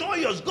 Be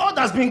joyous. God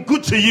has been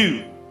good to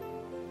you.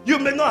 You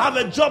may not have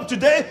a job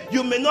today.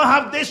 You may not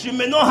have this. You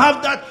may not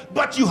have that.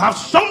 But you have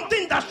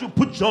something that should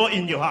put joy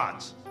in your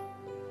heart.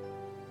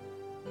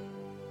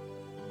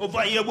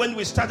 Over here, when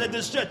we started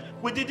this church,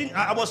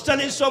 I was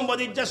telling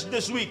somebody just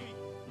this week.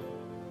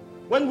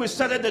 When we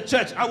started the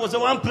church, I was the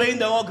one playing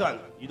the organ.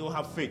 You don't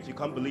have faith. You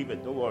can't believe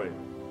it. Don't worry.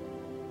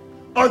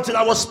 Until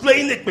I was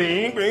playing it.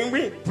 Bing, bing,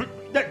 bing,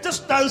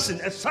 just dancing,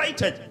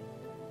 excited.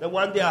 Then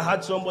one day I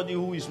had somebody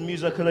who is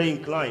musically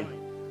inclined.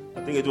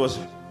 I think it was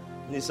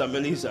Nisa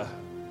Melissa.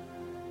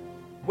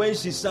 when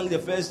she sang the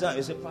first time,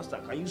 I said, Pastor,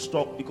 can you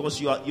stop?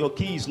 Because your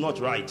key is not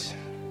right.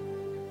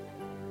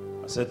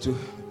 I said to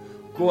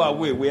go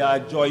away, we are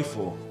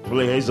joyful.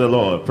 Praise the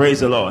Lord. Praise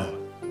the Lord.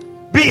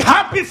 Be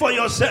happy for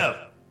yourself.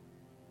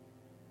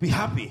 Be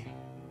happy.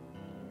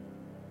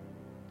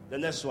 The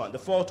next one, the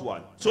fourth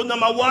one. So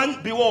number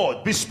one, be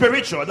what? Be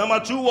spiritual. Number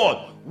two,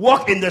 what?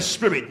 Walk in the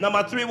spirit.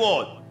 Number three,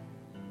 what?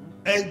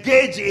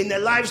 Engage in a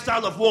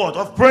lifestyle of what?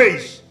 Of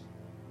praise.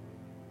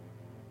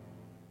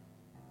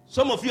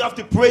 Some of you have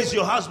to praise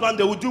your husband.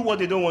 They will do what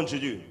they don't want to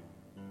do.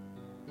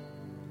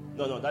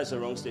 No, that's a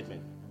wrong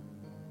statement.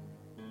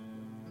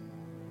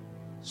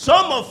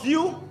 Some of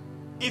you,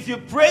 if you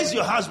praise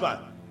your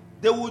husband,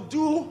 they will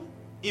do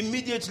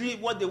immediately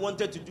what they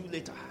wanted to do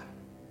later.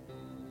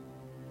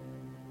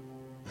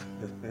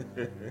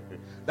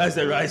 That's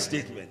the right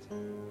statement.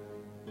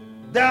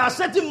 There are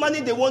certain money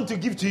they want to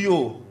give to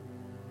you,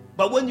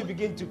 but when you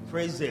begin to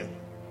praise them,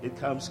 it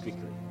comes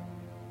quickly.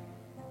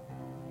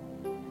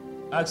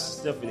 Ask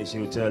Stephanie, she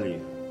will tell you.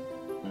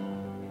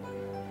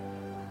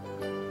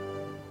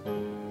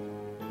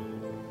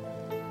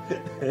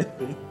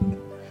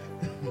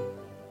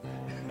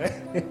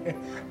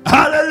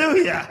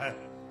 Hallelujah.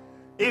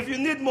 If you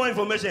need more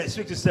information,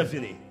 speak to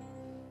Stephanie.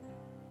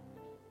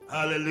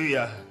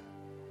 Hallelujah.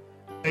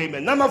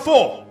 Amen. Number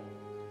four,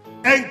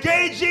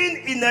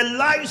 engaging a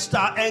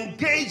lifestyle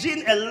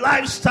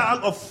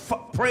of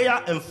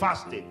prayer and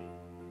fasting.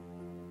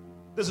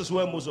 This is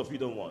where most of you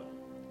don't want.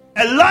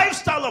 A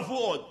lifestyle of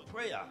what?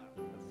 Prayer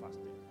and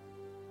fasting.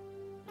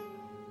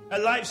 A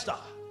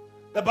lifestyle.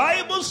 The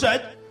Bible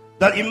said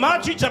that in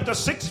Matthew chapter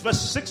 6, verse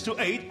 6 to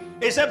 8,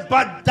 it said,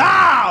 But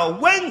thou,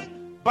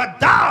 when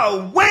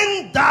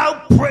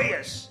thou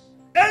prayest,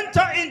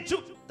 enter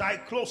into thy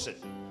closet,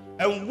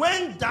 and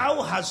when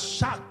thou hast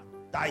shut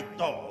thy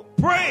door,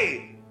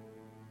 pray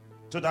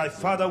to thy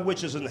Father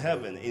which is in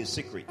heaven in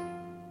secret.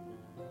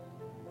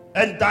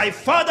 And thy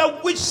Father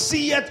which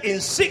seeth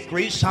in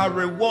secret shall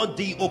reward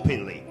thee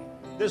openly.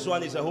 This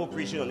one is a whole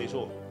preaching on its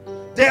own.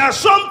 There are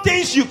some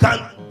things you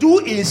can do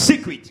in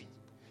secret,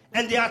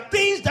 and there are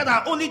things that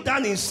are only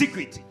done in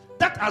secret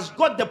that has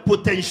got the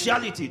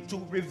potentiality to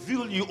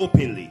reveal you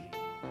openly.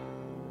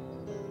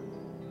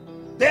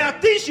 There are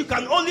things you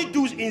can only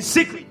do in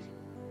secret,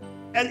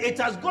 and it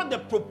has got the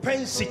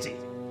propensity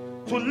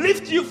to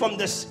lift you from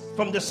the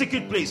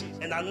secret place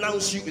and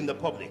announce you in the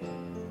public.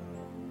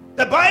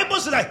 The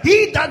Bible says that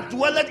he that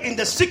dwelleth in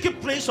the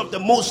secret place of the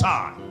Most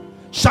High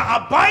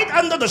shall abide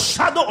under the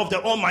shadow of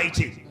the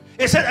Almighty.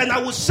 He said, and I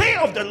will say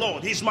of the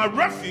Lord, He is my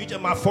refuge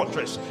and my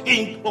fortress,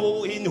 in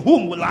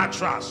whom will I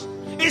trust.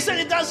 He said,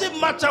 it doesn't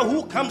matter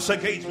who comes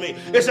against me.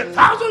 He said,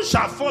 1,000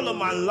 shall fall on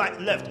my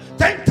left,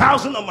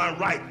 10,000 on my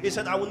right. He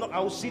said, I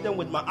will see them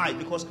with my eye,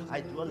 because I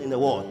dwell in the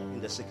world,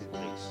 in the secret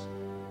place.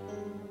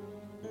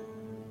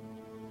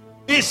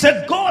 He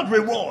said, God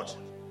reward.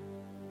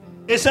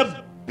 He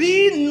said,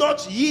 be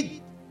not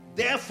ye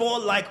therefore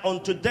like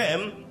unto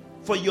them,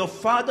 for your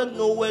Father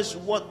knoweth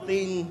what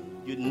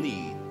thing you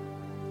need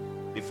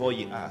before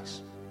ye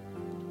ask.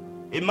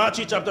 In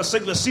Matthew chapter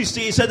 6 verse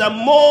 60, he said that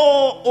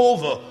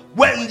moreover,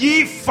 when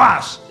ye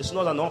fast, it's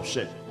not an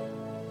option.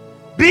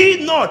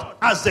 Be not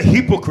as the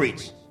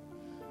hypocrites,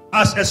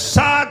 as a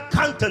sad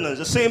countenance,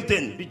 the same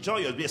thing, be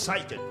joyous, be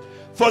excited.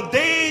 For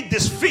they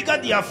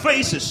disfigure their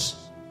faces,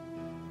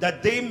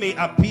 that they may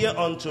appear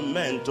unto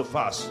men to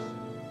fast.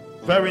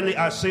 Verily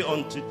I say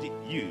unto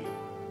you,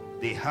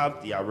 they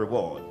have their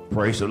reward.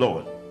 Praise the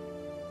Lord.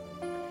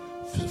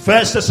 1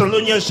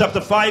 Thessalonians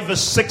chapter 5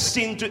 verse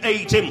 16 to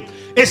 18.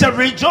 It said,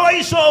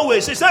 rejoice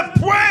always. It said,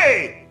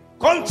 pray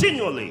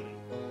continually.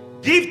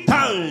 Give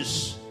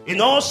thanks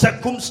in all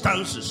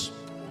circumstances,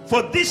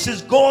 for this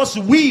is God's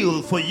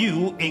will for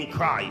you in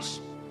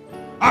Christ.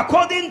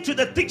 According to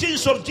the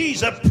teachings of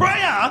Jesus,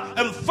 prayer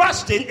and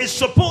fasting is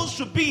supposed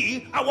to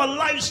be our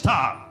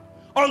lifestyle.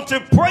 Until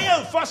prayer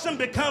and fasting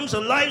becomes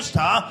a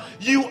lifestyle,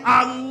 you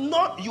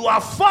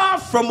are far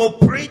from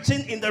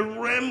operating in the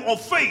realm of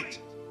faith.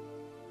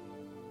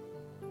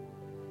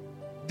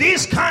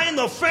 This kind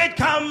of faith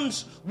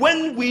comes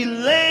when we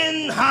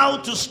learn how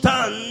to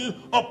stand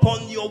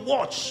upon your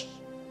watch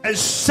and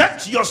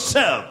set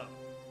yourself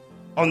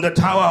on the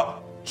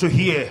tower to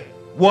hear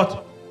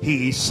what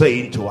He is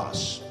saying to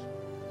us.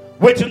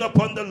 Waiting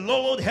upon the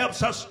Lord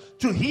helps us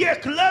to hear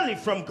clearly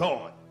from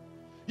God.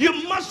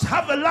 You must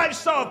have a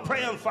lifestyle of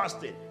prayer and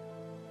fasting.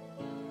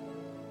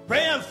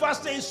 Prayer and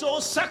fasting is so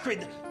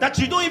sacred that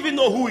you don't even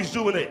know who is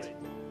doing it.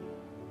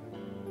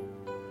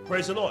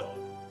 Praise the Lord.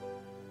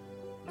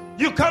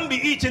 You can't be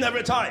eating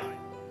every time.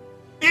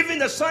 Even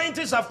the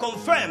scientists have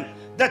confirmed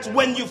that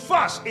when you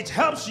fast, it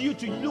helps you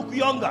to look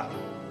younger.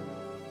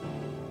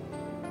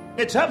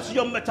 It helps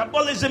your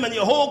metabolism and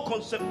your whole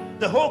concept,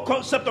 the whole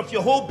concept of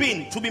your whole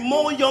being to be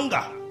more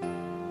younger.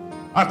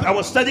 I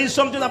was studying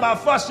something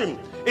about fasting.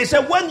 It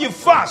said when you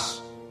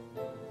fast,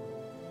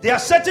 there are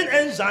certain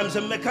enzymes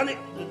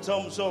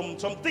and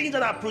some things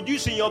that are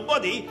produced in your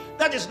body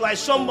that is like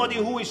somebody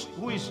who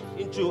is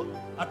into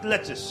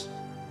athletics.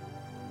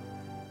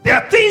 There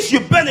are things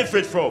you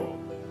benefit from.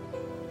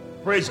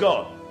 Praise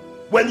God.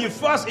 When you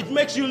fast, it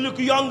makes you look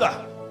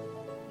younger.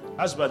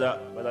 Ask Brother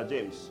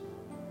James.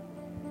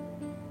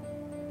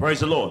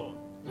 Praise the Lord.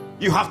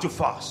 You have to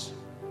fast.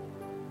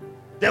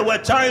 There were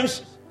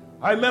times,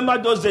 I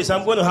remember those days,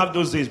 I'm going to have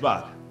those days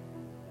back.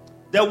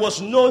 There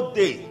was no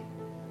day,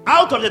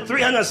 out of the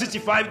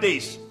 365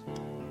 days,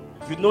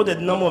 if you know the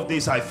number of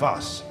days I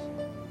fast,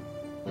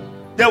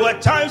 there were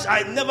times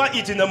I never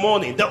eat in the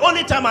morning. The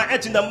only time I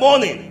ate in the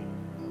morning,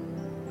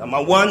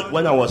 number one,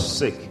 when I was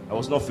sick, I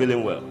was not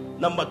feeling well.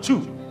 Number two,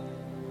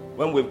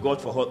 when we've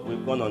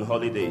gone on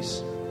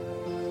holidays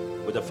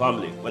with the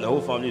family. When the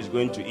whole family is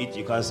going to eat,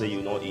 you can't say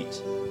you don't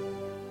eat.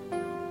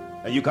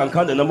 And you can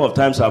count the number of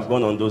times I've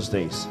gone on those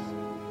things.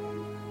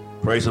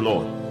 Praise the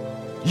Lord.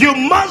 You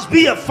must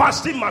be a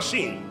fasting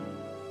machine.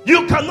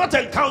 You cannot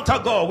encounter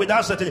God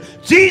without certain.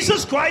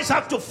 Jesus Christ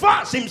had to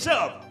fast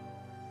himself.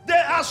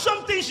 There are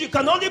some things you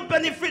can only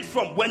benefit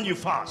from when you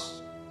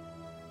fast.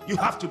 You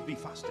have to be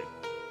fasting.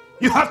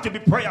 You have to be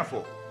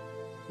prayerful.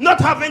 Not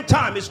having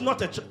time is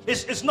not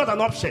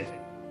an option.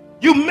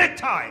 You make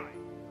time.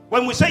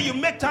 When we say you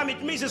make time,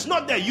 it means it's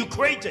not there. You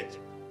create it.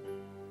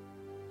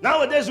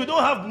 Nowadays, we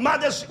don't have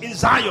mothers in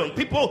Zion.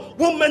 People,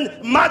 women,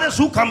 mothers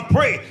who can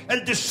pray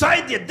and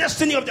decide the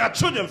destiny of their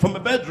children from a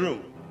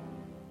bedroom.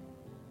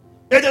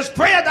 It is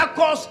prayer that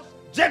caused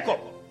Jacob.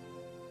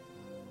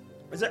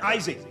 Is it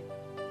Isaac?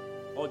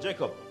 Or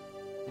Jacob?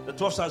 The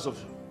 12 sons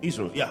of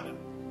Israel. Yeah.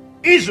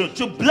 Israel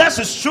to bless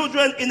his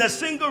children in a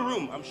single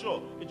room. I'm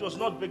sure it was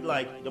not big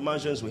like the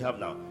mansions we have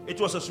now.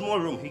 It was a small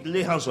room. He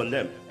laid hands on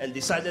them and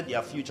decided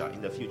their future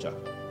in the future.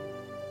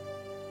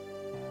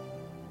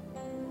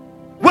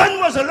 When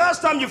was the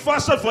last time you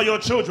fasted for your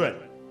children?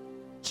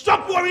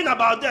 Stop worrying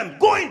about them.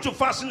 Go into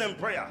fasting and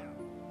prayer.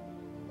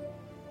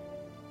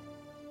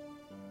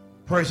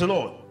 Praise the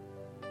Lord.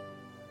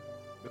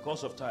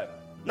 Because of time.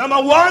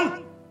 Number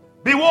one,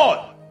 be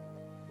what?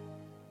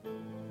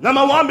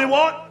 Number one, be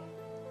what?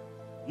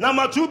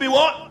 Number two, be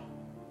what?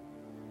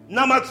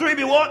 Number three,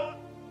 be what?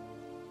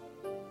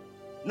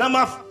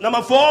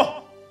 Number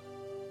four.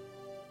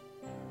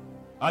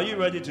 Are you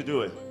ready to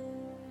do it?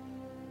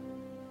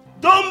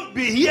 Don't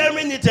be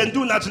hearing it and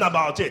do nothing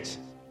about it.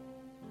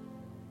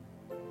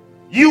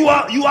 You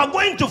are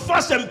going to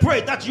fast and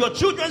pray that your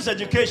children's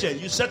education,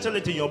 you settle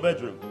it in your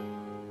bedroom.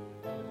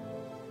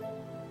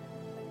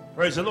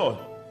 Praise the Lord.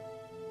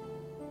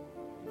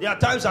 There are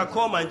times I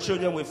call my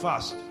children, we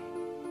fast.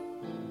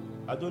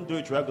 I don't do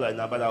it regularly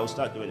now, but I will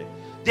start doing it.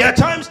 There are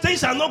times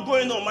things are not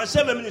going on.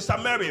 Myself and Minister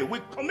Mary, we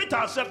commit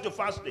ourselves to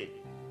fasting.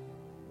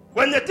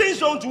 When the things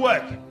don't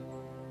work,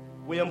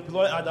 we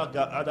employ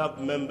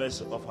other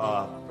members of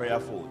our prayer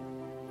fold.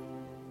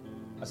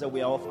 I said,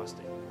 we are all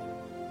fasting.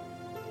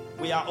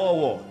 We are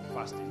all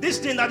fasting. This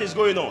thing that is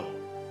going on,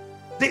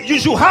 you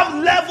should have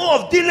level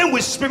of dealing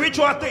with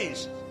spiritual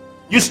things.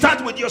 You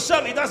start with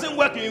yourself. It doesn't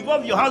work. You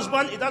involve your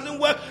husband. It doesn't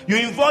work. You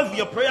involve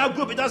your prayer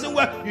group. It doesn't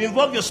work. You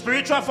involve your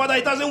spiritual father.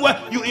 It doesn't work.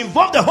 You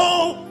involve the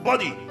whole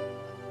body.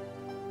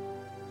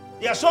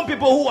 There are some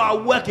people who are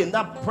working.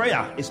 That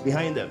prayer is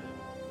behind them.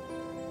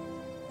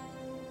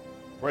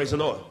 Praise the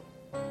Lord.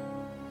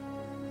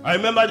 I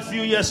remember a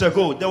few years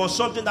ago, there was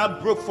something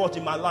that broke forth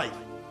in my life.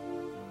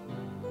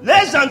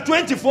 Less than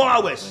 24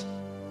 hours,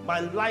 my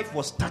life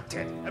was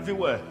started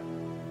everywhere.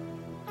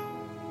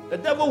 The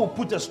devil will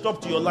put a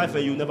stop to your life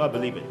and you'll never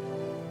believe it.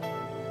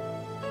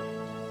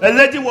 A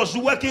lady was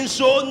working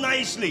so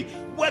nicely,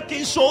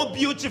 working so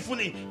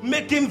beautifully,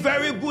 making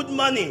very good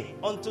money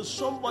until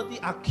somebody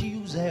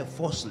accused her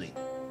falsely.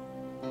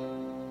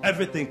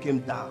 Everything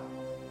came down.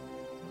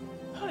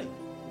 Hi.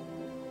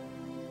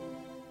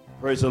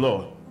 Praise the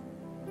Lord.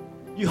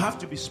 You have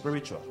to be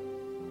spiritual.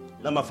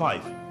 Number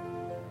 5.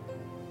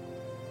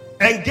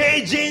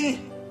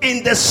 Engaging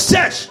in the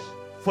search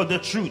for the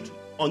truth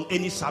on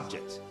any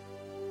subject.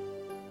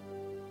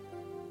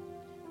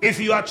 If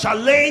you are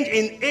challenged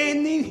in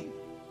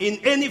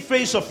any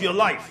phase of your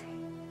life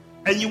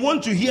and you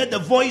want to hear the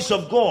voice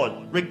of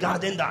God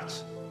regarding that.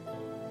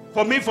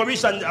 For me, for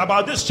instance,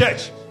 about this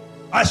church,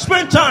 I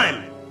spend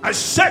time, I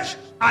search,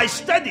 I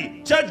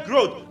study church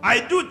growth.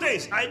 I do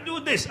this, I do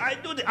this, I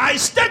do this. I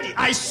study,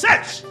 I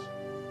search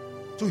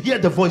to hear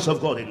the voice of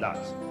God in that.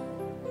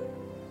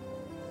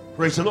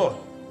 Praise the Lord.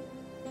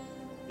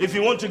 If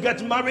you want to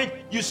get married,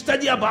 you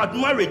study about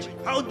marriage.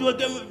 How do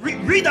I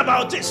read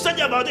about it,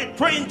 study about it,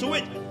 pray into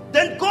it.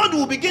 Then God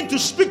will begin to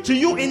speak to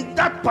you in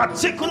that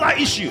particular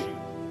issue.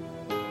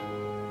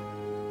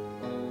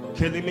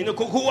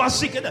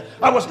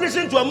 I was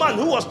listening to a man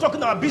who was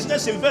talking about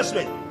business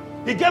investment.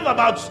 He gave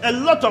about a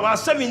lot of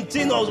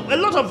 17 or a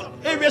lot of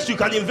areas you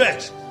can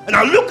invest. And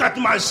I look at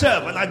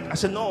myself and I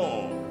said,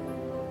 no,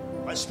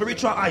 my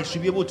spiritual eyes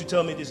should be able to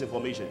tell me these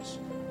informations.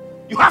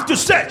 You have to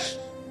search.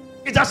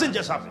 It doesn't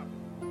just happen.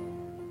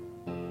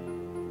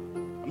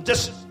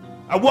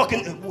 I walk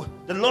in,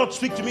 the Lord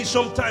speaks to me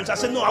sometimes. I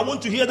said, no, I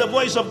want to hear the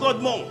voice of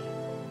God more.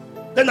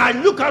 Then I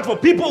look out for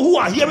people who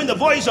are hearing the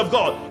voice of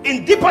God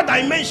in deeper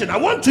dimension. I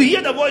want to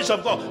hear the voice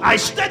of God. I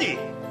study.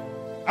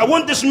 I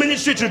want this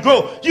ministry to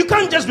grow. You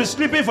can't just be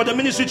sleeping for the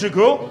ministry to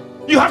grow.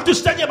 You have to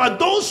study about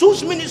those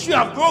whose ministry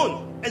have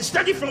grown. and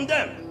study from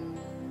them.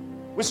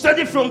 We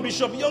study from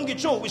Bishop Yonggi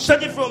Cho. We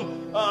study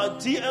from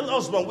T.L.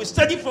 Osborne. We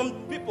study from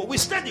people. We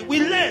study.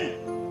 We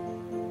learn.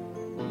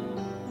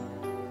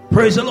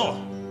 Praise the Lord.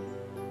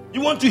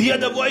 You want to hear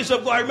the voice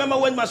of God. I remember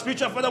when my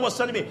spiritual father was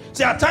telling me,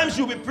 say, at times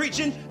you'll be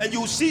preaching and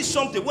you'll see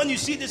something. When you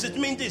see this, it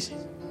means this.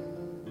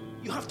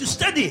 You have to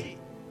study.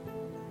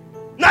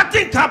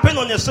 Nothing happens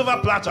on a silver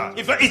platter.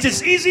 If it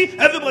is easy,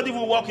 everybody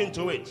will walk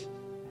into it.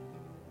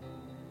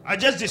 I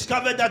just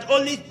discovered that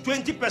only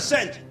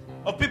 20%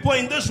 of people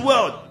in this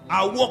world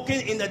are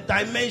walking in a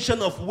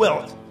dimension of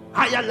wealth,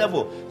 higher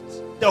level.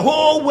 The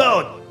whole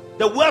world,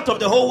 the wealth of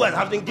the whole world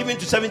has been given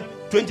to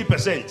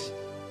 20%.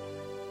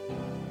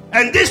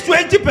 And these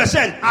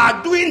 20%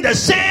 are doing the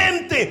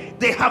same thing.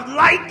 They have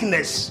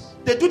likeness.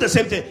 They do the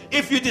same thing.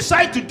 If you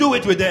decide to do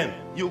it with them,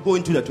 you go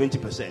into the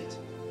 20%.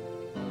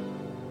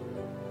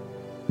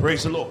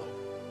 Praise the Lord.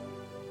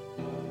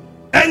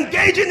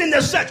 Engaging in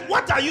the search.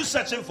 What are you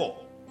searching for?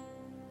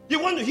 You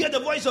want to hear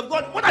the voice of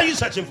God? What are you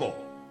searching for?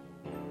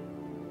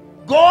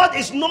 God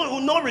is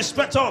no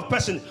respecter of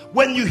person.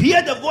 When you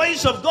hear the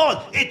voice of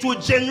God, it will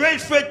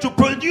generate faith to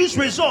produce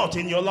result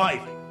in your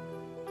life.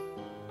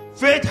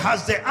 Faith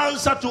has the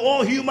answer to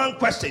all human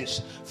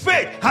questions.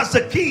 Faith has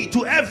the key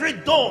to every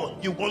door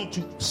you want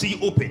to see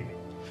open.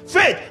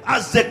 Faith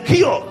has the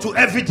cure to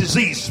every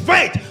disease.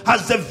 Faith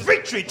has the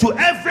victory to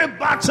every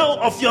battle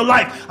of your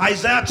life.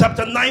 Isaiah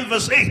chapter 9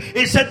 verse 8.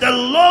 It said, the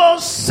Lord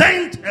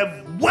sent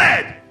a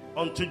word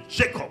unto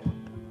Jacob,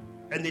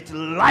 and it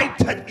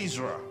lighted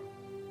Israel.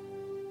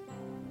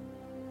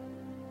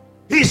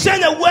 He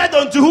sent a word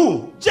unto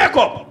who?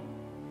 Jacob.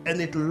 And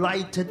it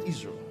lighted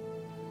Israel.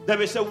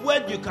 There is a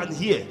word you can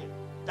hear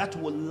that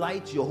will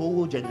light your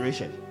whole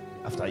generation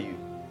after you.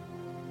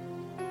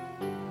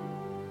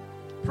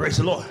 Praise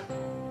the Lord.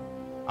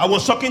 I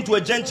was talking to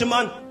a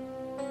gentleman.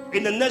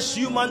 In the next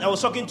few months, I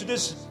was talking to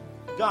this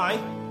guy.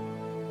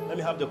 Let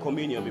me have the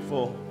communion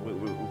before we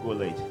go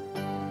late.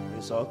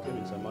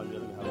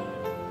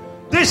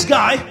 This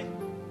guy,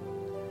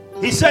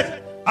 he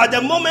said, at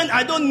the moment,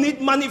 I don't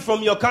need money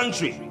from your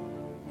country.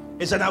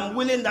 He said, I'm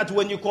willing that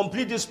when you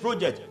complete this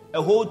project,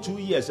 a whole 2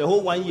 years, a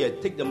whole 1 year,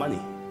 take the money.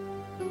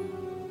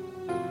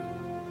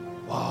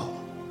 Wow.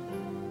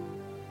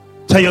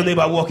 Tell your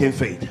neighbor, walk in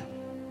faith.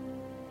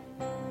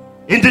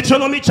 In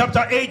Deuteronomy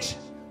chapter 8,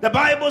 the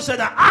Bible said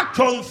that act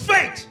on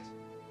faith.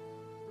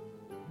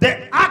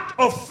 The act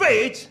of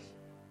faith,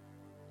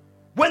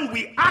 when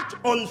we act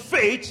on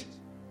faith,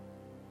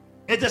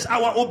 it is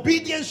our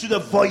obedience to the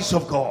voice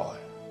of God.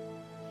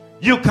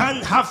 You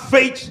can't have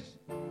faith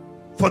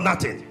for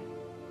nothing.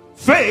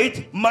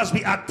 Faith must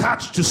be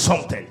attached to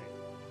something.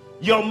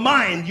 Your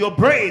mind, your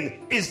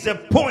brain is the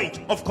point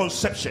of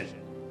conception.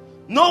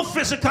 No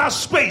physical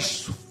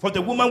space for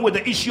the woman with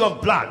the issue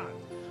of blood,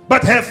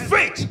 but her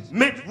faith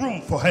made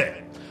room for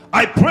her.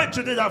 I pray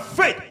today that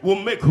faith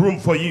will make room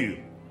for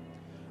you.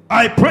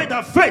 I pray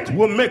that faith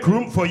will make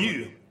room for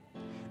you.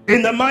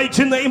 In the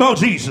mighty name of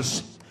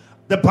Jesus.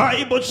 The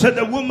Bible said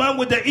the woman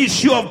with the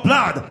issue of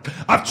blood,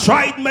 I've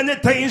tried many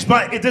things,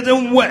 but it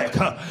didn't work.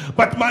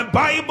 But my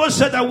Bible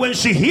said that when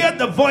she heard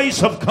the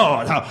voice of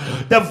God,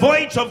 the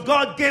voice of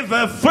God gave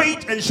her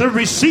faith and she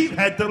received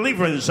her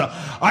deliverance.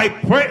 I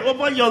pray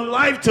over your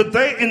life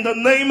today in the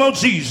name of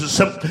Jesus.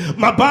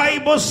 My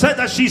Bible said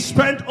that she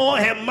spent all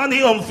her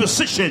money on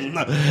physician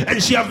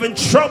and she have been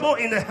trouble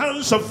in the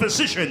hands of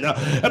physician.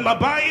 And my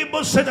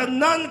Bible said that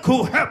none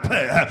could help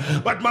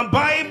her. But my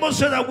Bible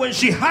said that when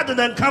she had an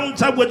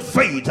encounter with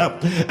faith,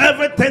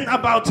 everything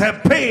about her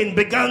pain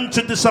began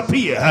to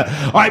disappear.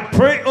 I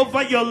pray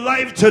over your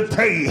life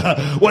today.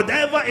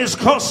 Whatever is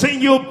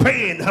causing you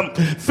pain,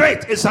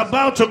 faith is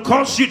about to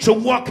cause you to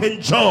walk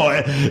in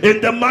joy in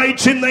the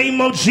mighty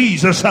name of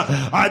Jesus.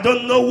 I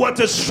don't know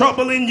what is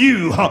troubling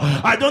you.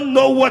 I don't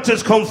know what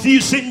is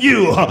confusing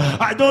you.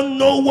 I don't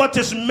know what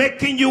is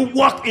making you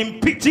walk in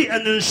pity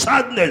and in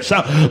sadness.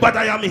 But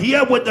I am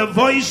here with the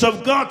voice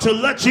of God to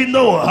let you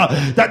know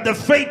that the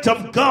faith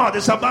of God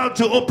is about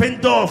to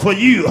open door for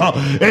you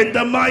in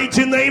the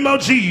mighty name of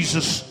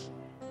Jesus.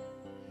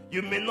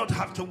 You may not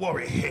have to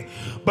worry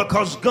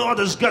because God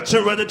is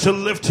getting ready to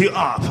lift you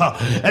up.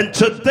 And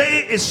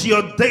today is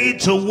your day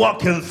to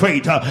walk in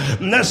faith.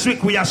 Next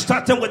week we are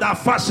starting with our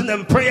fasting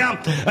and prayer.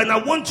 And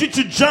I want you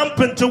to jump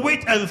into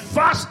it and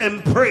fast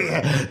and pray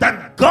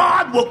that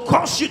God will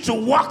cause you to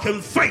walk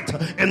in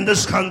faith in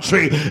this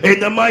country in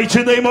the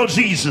mighty name of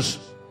Jesus.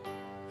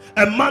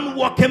 A man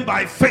walking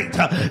by faith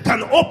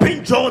can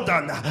open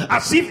Jordan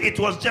as if it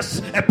was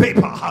just a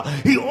paper.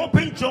 He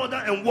opened Jordan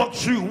and walked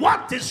through.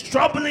 What is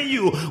troubling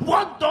you?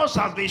 What doors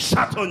have been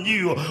shut on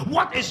you?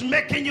 What is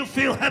making you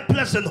feel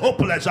helpless and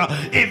hopeless?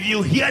 If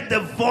you hear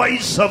the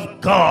voice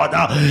of God,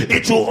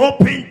 it will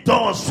open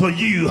doors for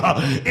you.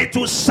 It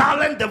will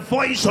silence the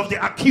voice of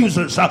the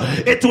accusers.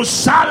 It will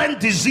silence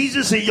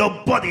diseases in your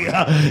body.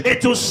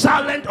 It will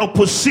silence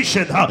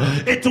opposition.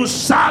 It will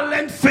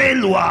silence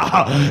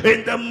failure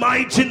in the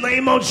mighty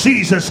name of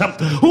Jesus.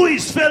 Who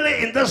is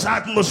feeling in this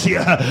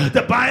atmosphere?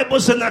 The Bible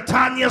said,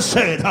 Nathanael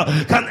said,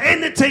 can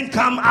anything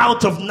come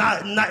out of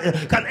Nazareth?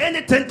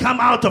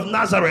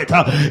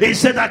 He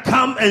said, I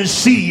come and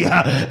see.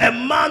 A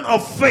man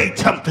of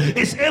faith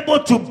is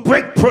able to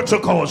break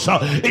protocols,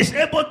 is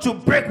able to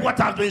break what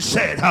has been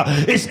said,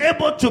 is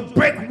able to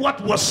break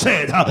what was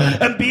said,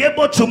 and be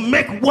able to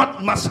make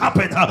what must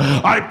happen.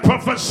 I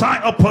prophesy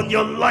upon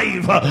your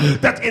life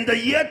that in the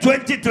year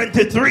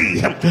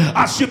 2023,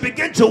 as you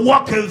begin to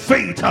walk in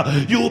faith,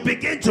 you will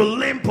begin to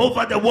limp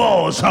over the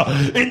walls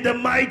in the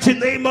mighty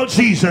name of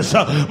Jesus.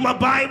 My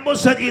Bible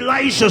said,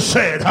 Elisha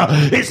said,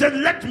 he said,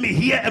 let me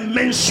hear a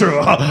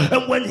minstrel.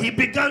 And when he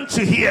began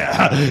to hear,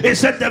 he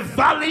said, the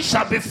valley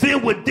shall be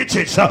filled with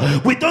ditches.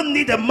 We don't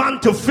need a man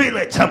to fill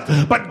it,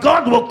 but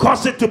God will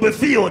cause it to be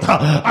filled.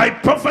 I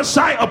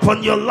prophesy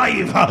upon your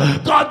life,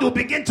 God will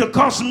begin to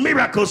cause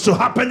miracles to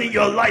happen in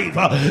your life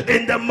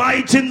in the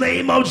mighty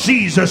name of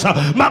Jesus.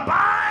 My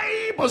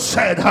Bible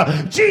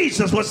said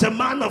Jesus was a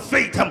man of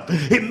faith.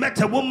 He met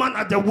a woman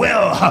at the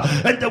well,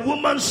 and the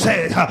woman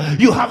said,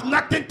 you have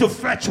nothing to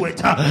fetch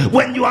with.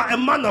 When you are a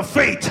man of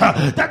faith,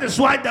 that is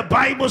why the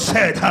Bible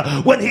said,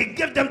 when he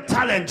gave them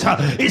talent,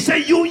 he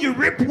said, you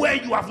reap where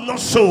you have not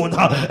sown,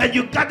 and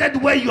you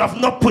gathered where you have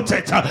not put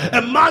it.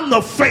 A man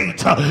of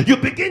faith, you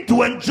begin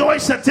to enjoy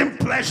certain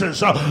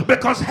pleasures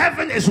because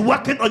heaven is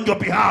working on your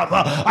behalf.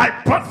 I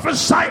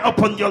prophesy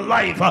upon your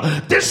life,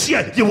 this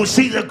year you will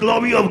see the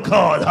glory of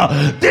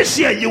God. This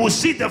year you will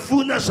see the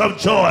fullness of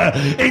joy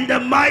in the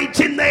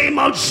mighty name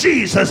of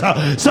Jesus.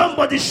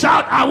 Somebody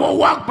shout, I will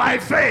walk by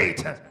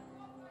faith.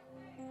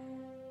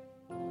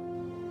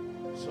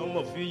 Some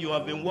of you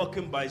have been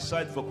walking by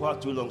sight for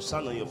quite too long.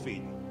 Stand on your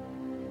feet.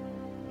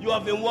 You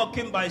have been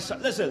walking by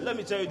sight. Listen, let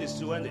me tell you this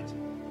to end it.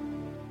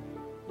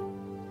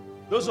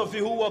 Those of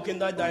you who walk in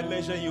that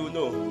dimension, you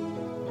know.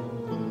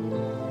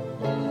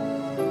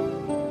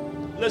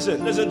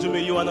 Listen to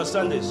me. You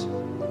understand this?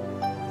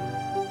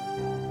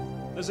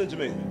 Listen to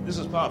me. This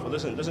is powerful.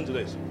 Listen to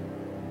this.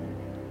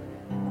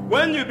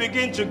 When you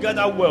begin to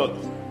gather wealth,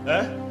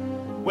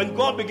 when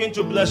God begins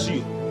to bless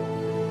you,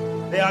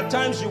 there are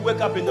times you wake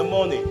up in the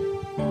morning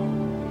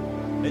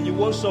and you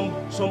want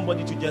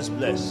somebody to just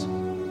bless.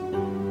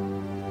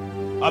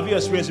 Have you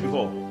experienced it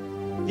before?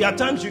 There are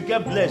times you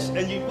get blessed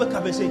and you wake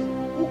up and say,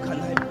 who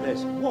can I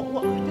bless?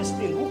 What this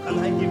thing, who can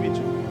I give it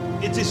to?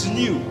 It is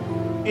new.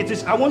 It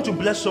is, I want to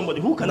bless somebody.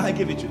 Who can I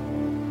give it to?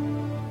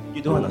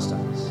 You don't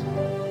understand this.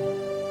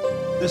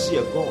 This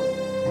year, God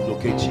will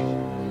locate you.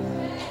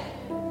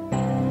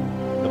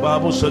 The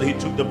Bible said he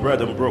took the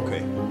bread and broke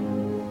it.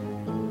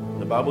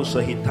 The Bible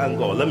said he thanked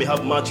God. Let me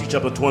have Matthew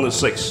chapter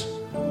 26.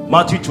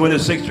 Matthew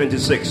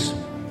 26:26.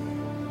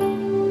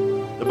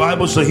 The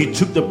Bible said he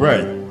took the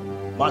bread.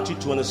 Matthew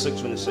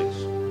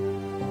 26:26.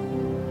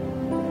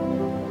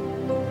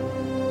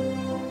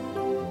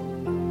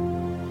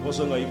 What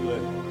song are you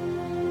playing?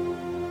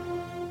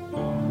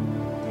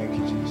 Thank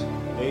you, Jesus.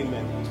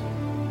 Amen.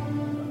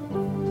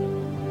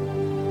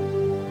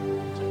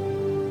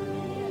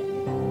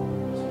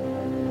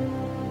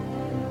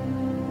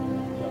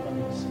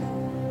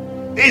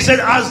 He said,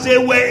 as they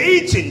were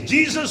eating,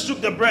 Jesus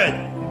took the bread,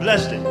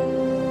 blessed it,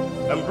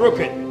 and broke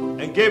it,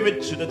 and gave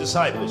it to the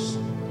disciples,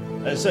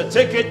 and said,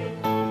 take it,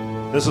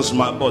 this is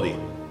my body.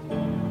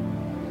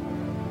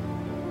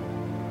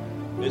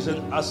 He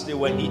said, as they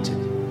were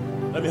eating.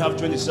 Let me have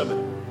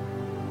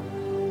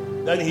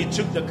 27. Then he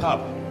took the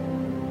cup.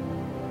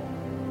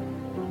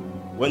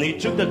 When he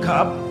took the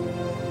cup,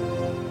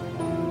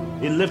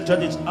 he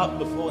lifted it up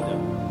before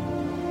them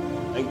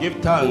and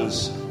gave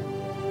thanks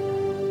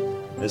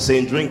and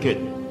saying, drink it.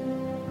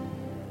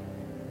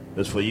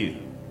 That's for you.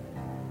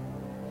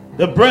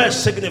 The bread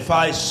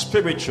signifies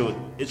spiritual.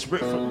 It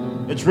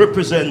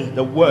represents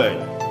the word.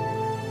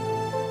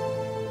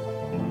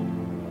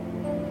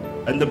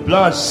 And the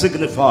blood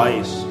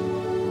signifies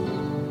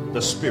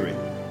the spirit.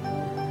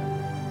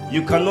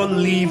 You cannot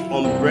live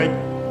on bread.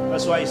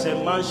 That's why he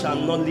said, man shall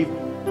not live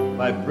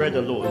by bread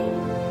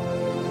alone.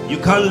 You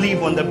can't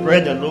live on the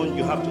bread alone.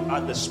 You have to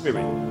add the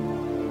spirit.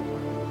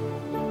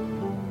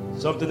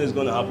 Something is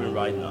going to happen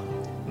right now.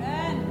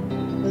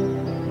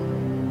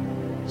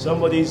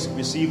 Somebody's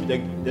received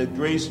the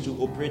grace to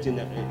operate in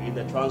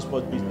the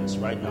transport business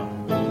right now.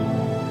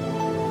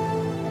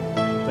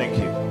 Thank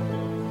you.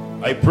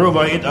 I pray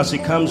over it as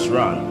it comes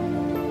round,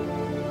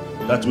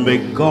 that may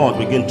God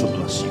begin to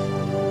bless you.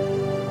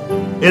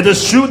 It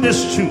is through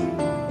this too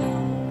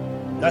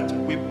that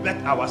we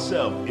back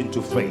ourselves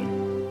into faith.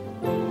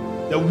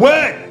 The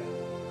word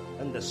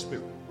and the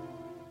spirit.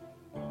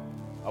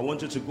 I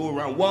want you to go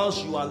around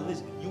whilst you are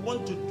listening. You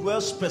want to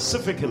dwell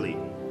specifically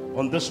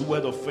on this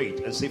word of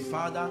faith and say,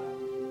 Father,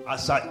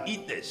 as I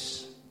eat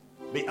this,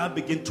 may I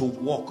begin to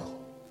walk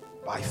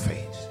by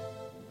faith.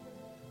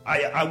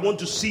 I want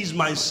to cease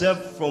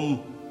myself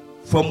from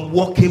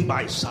walking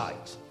by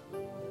sight.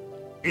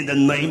 In the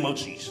name of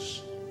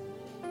Jesus.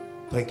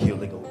 Thank you,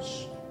 Holy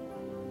Ghost.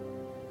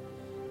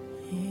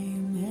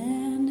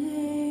 Amen,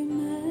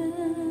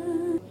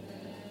 amen.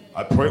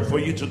 I pray for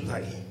you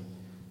today.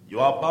 You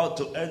are about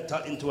to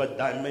enter into a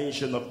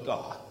dimension of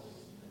God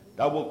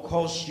that will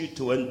cause you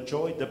to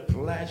enjoy the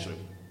pleasure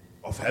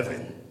of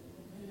heaven.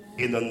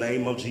 In the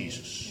name of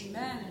Jesus.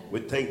 Amen. We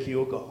thank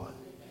you, O God.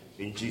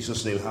 In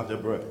Jesus' name, have the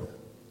bread.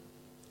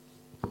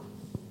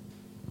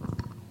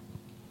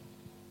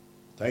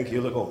 Thank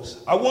you, Lord God.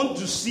 I want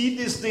to see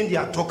this thing they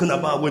are talking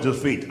about with the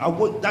faith.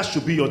 That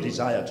should be your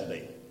desire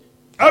today.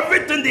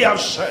 Everything they have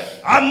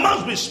said, I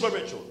must be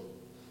spiritual.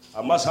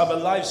 I must have a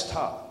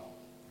lifestyle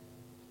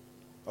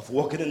of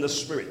walking in the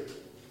Spirit.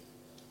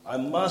 I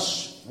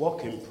must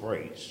walk in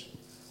praise.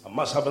 I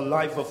must have a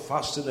life of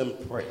fasting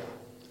and prayer.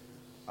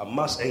 I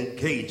must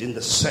engage in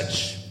the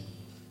search.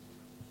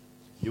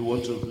 You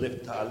want to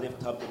lift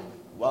up.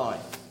 Why?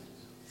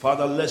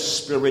 Father, let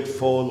Spirit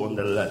fall on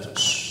the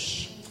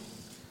letters.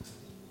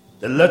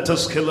 The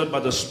letters killed,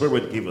 but the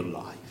Spirit given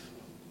life.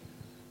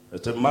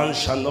 That a man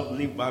shall not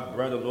live by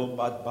bread alone,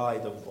 but by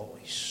the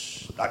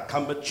voice that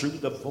cometh through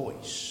the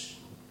voice.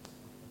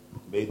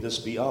 May this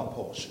be our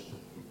portion.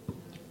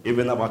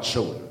 Even our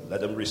children,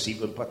 let them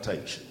receive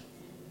impartation.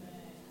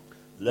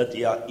 Let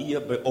their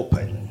ear be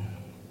open.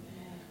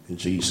 In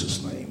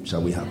Jesus' name,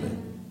 shall we have it?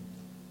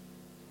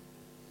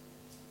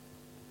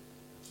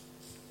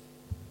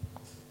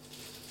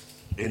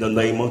 In the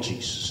name of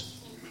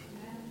Jesus.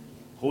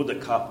 Hold the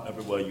cup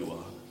everywhere you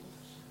are.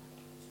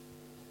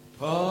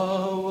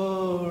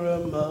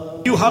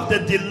 You have the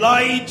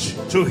delight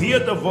to hear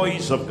the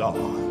voice of God.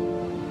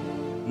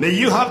 May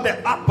you have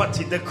the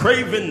apathy, the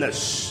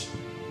cravingness,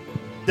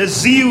 the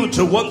zeal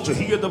to want to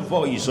hear the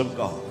voice of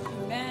God.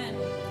 Amen.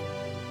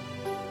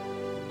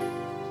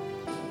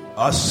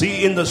 I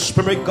see in the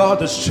Spirit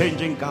God is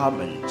changing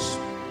garments.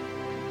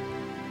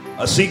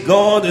 I see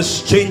God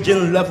is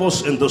changing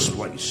levels in this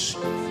place.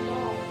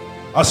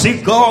 I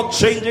see God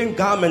changing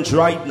garments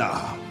right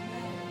now.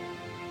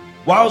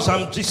 Whilst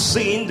I'm just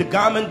seeing the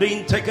garment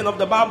being taken off,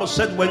 the Bible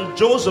said when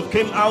Joseph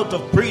came out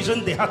of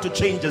prison, they had to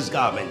change his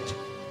garment.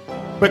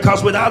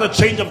 Because without a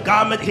change of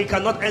garment, he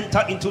cannot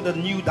enter into the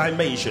new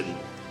dimension,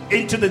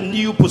 into the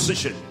new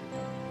position.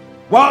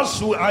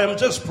 Whilst I am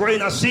just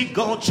praying, I see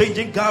God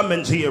changing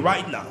garments here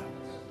right now.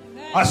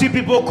 I see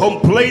people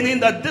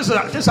complaining that this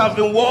has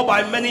been worn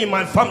by many in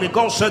my family.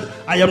 God said,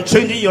 I am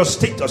changing your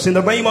status in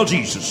the name of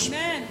Jesus.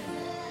 Amen.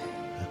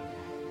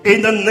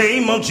 In the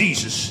name of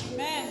Jesus.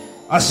 Amen.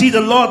 I see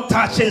the Lord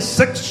touching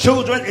 6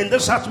 children in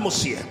this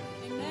atmosphere.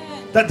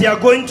 Amen. That they are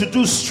going to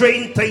do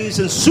strange things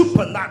and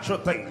supernatural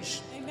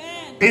things.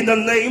 Amen. In the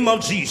name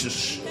of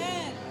Jesus.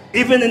 Amen.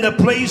 Even in the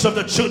place of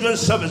the children's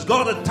service,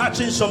 God is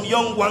touching some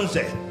young ones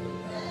there.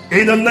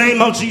 In the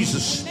name of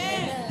Jesus.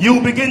 Amen.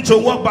 You begin to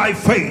walk by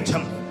faith.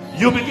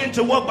 You begin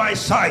to walk by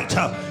sight.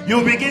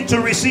 You begin to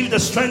receive the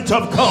strength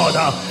of God.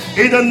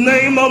 In the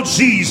name of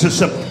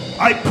Jesus,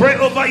 I pray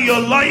over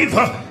your life.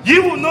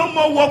 You will no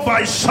more walk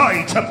by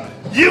sight.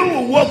 You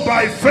will walk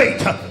by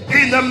faith.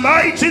 In the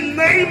mighty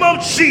name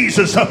of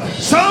Jesus.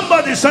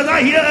 Somebody said,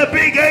 I hear a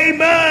big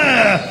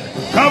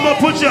amen. Come on,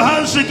 put your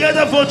hands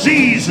together for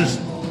Jesus.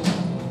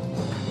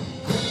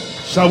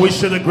 Shall we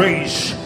share the grace?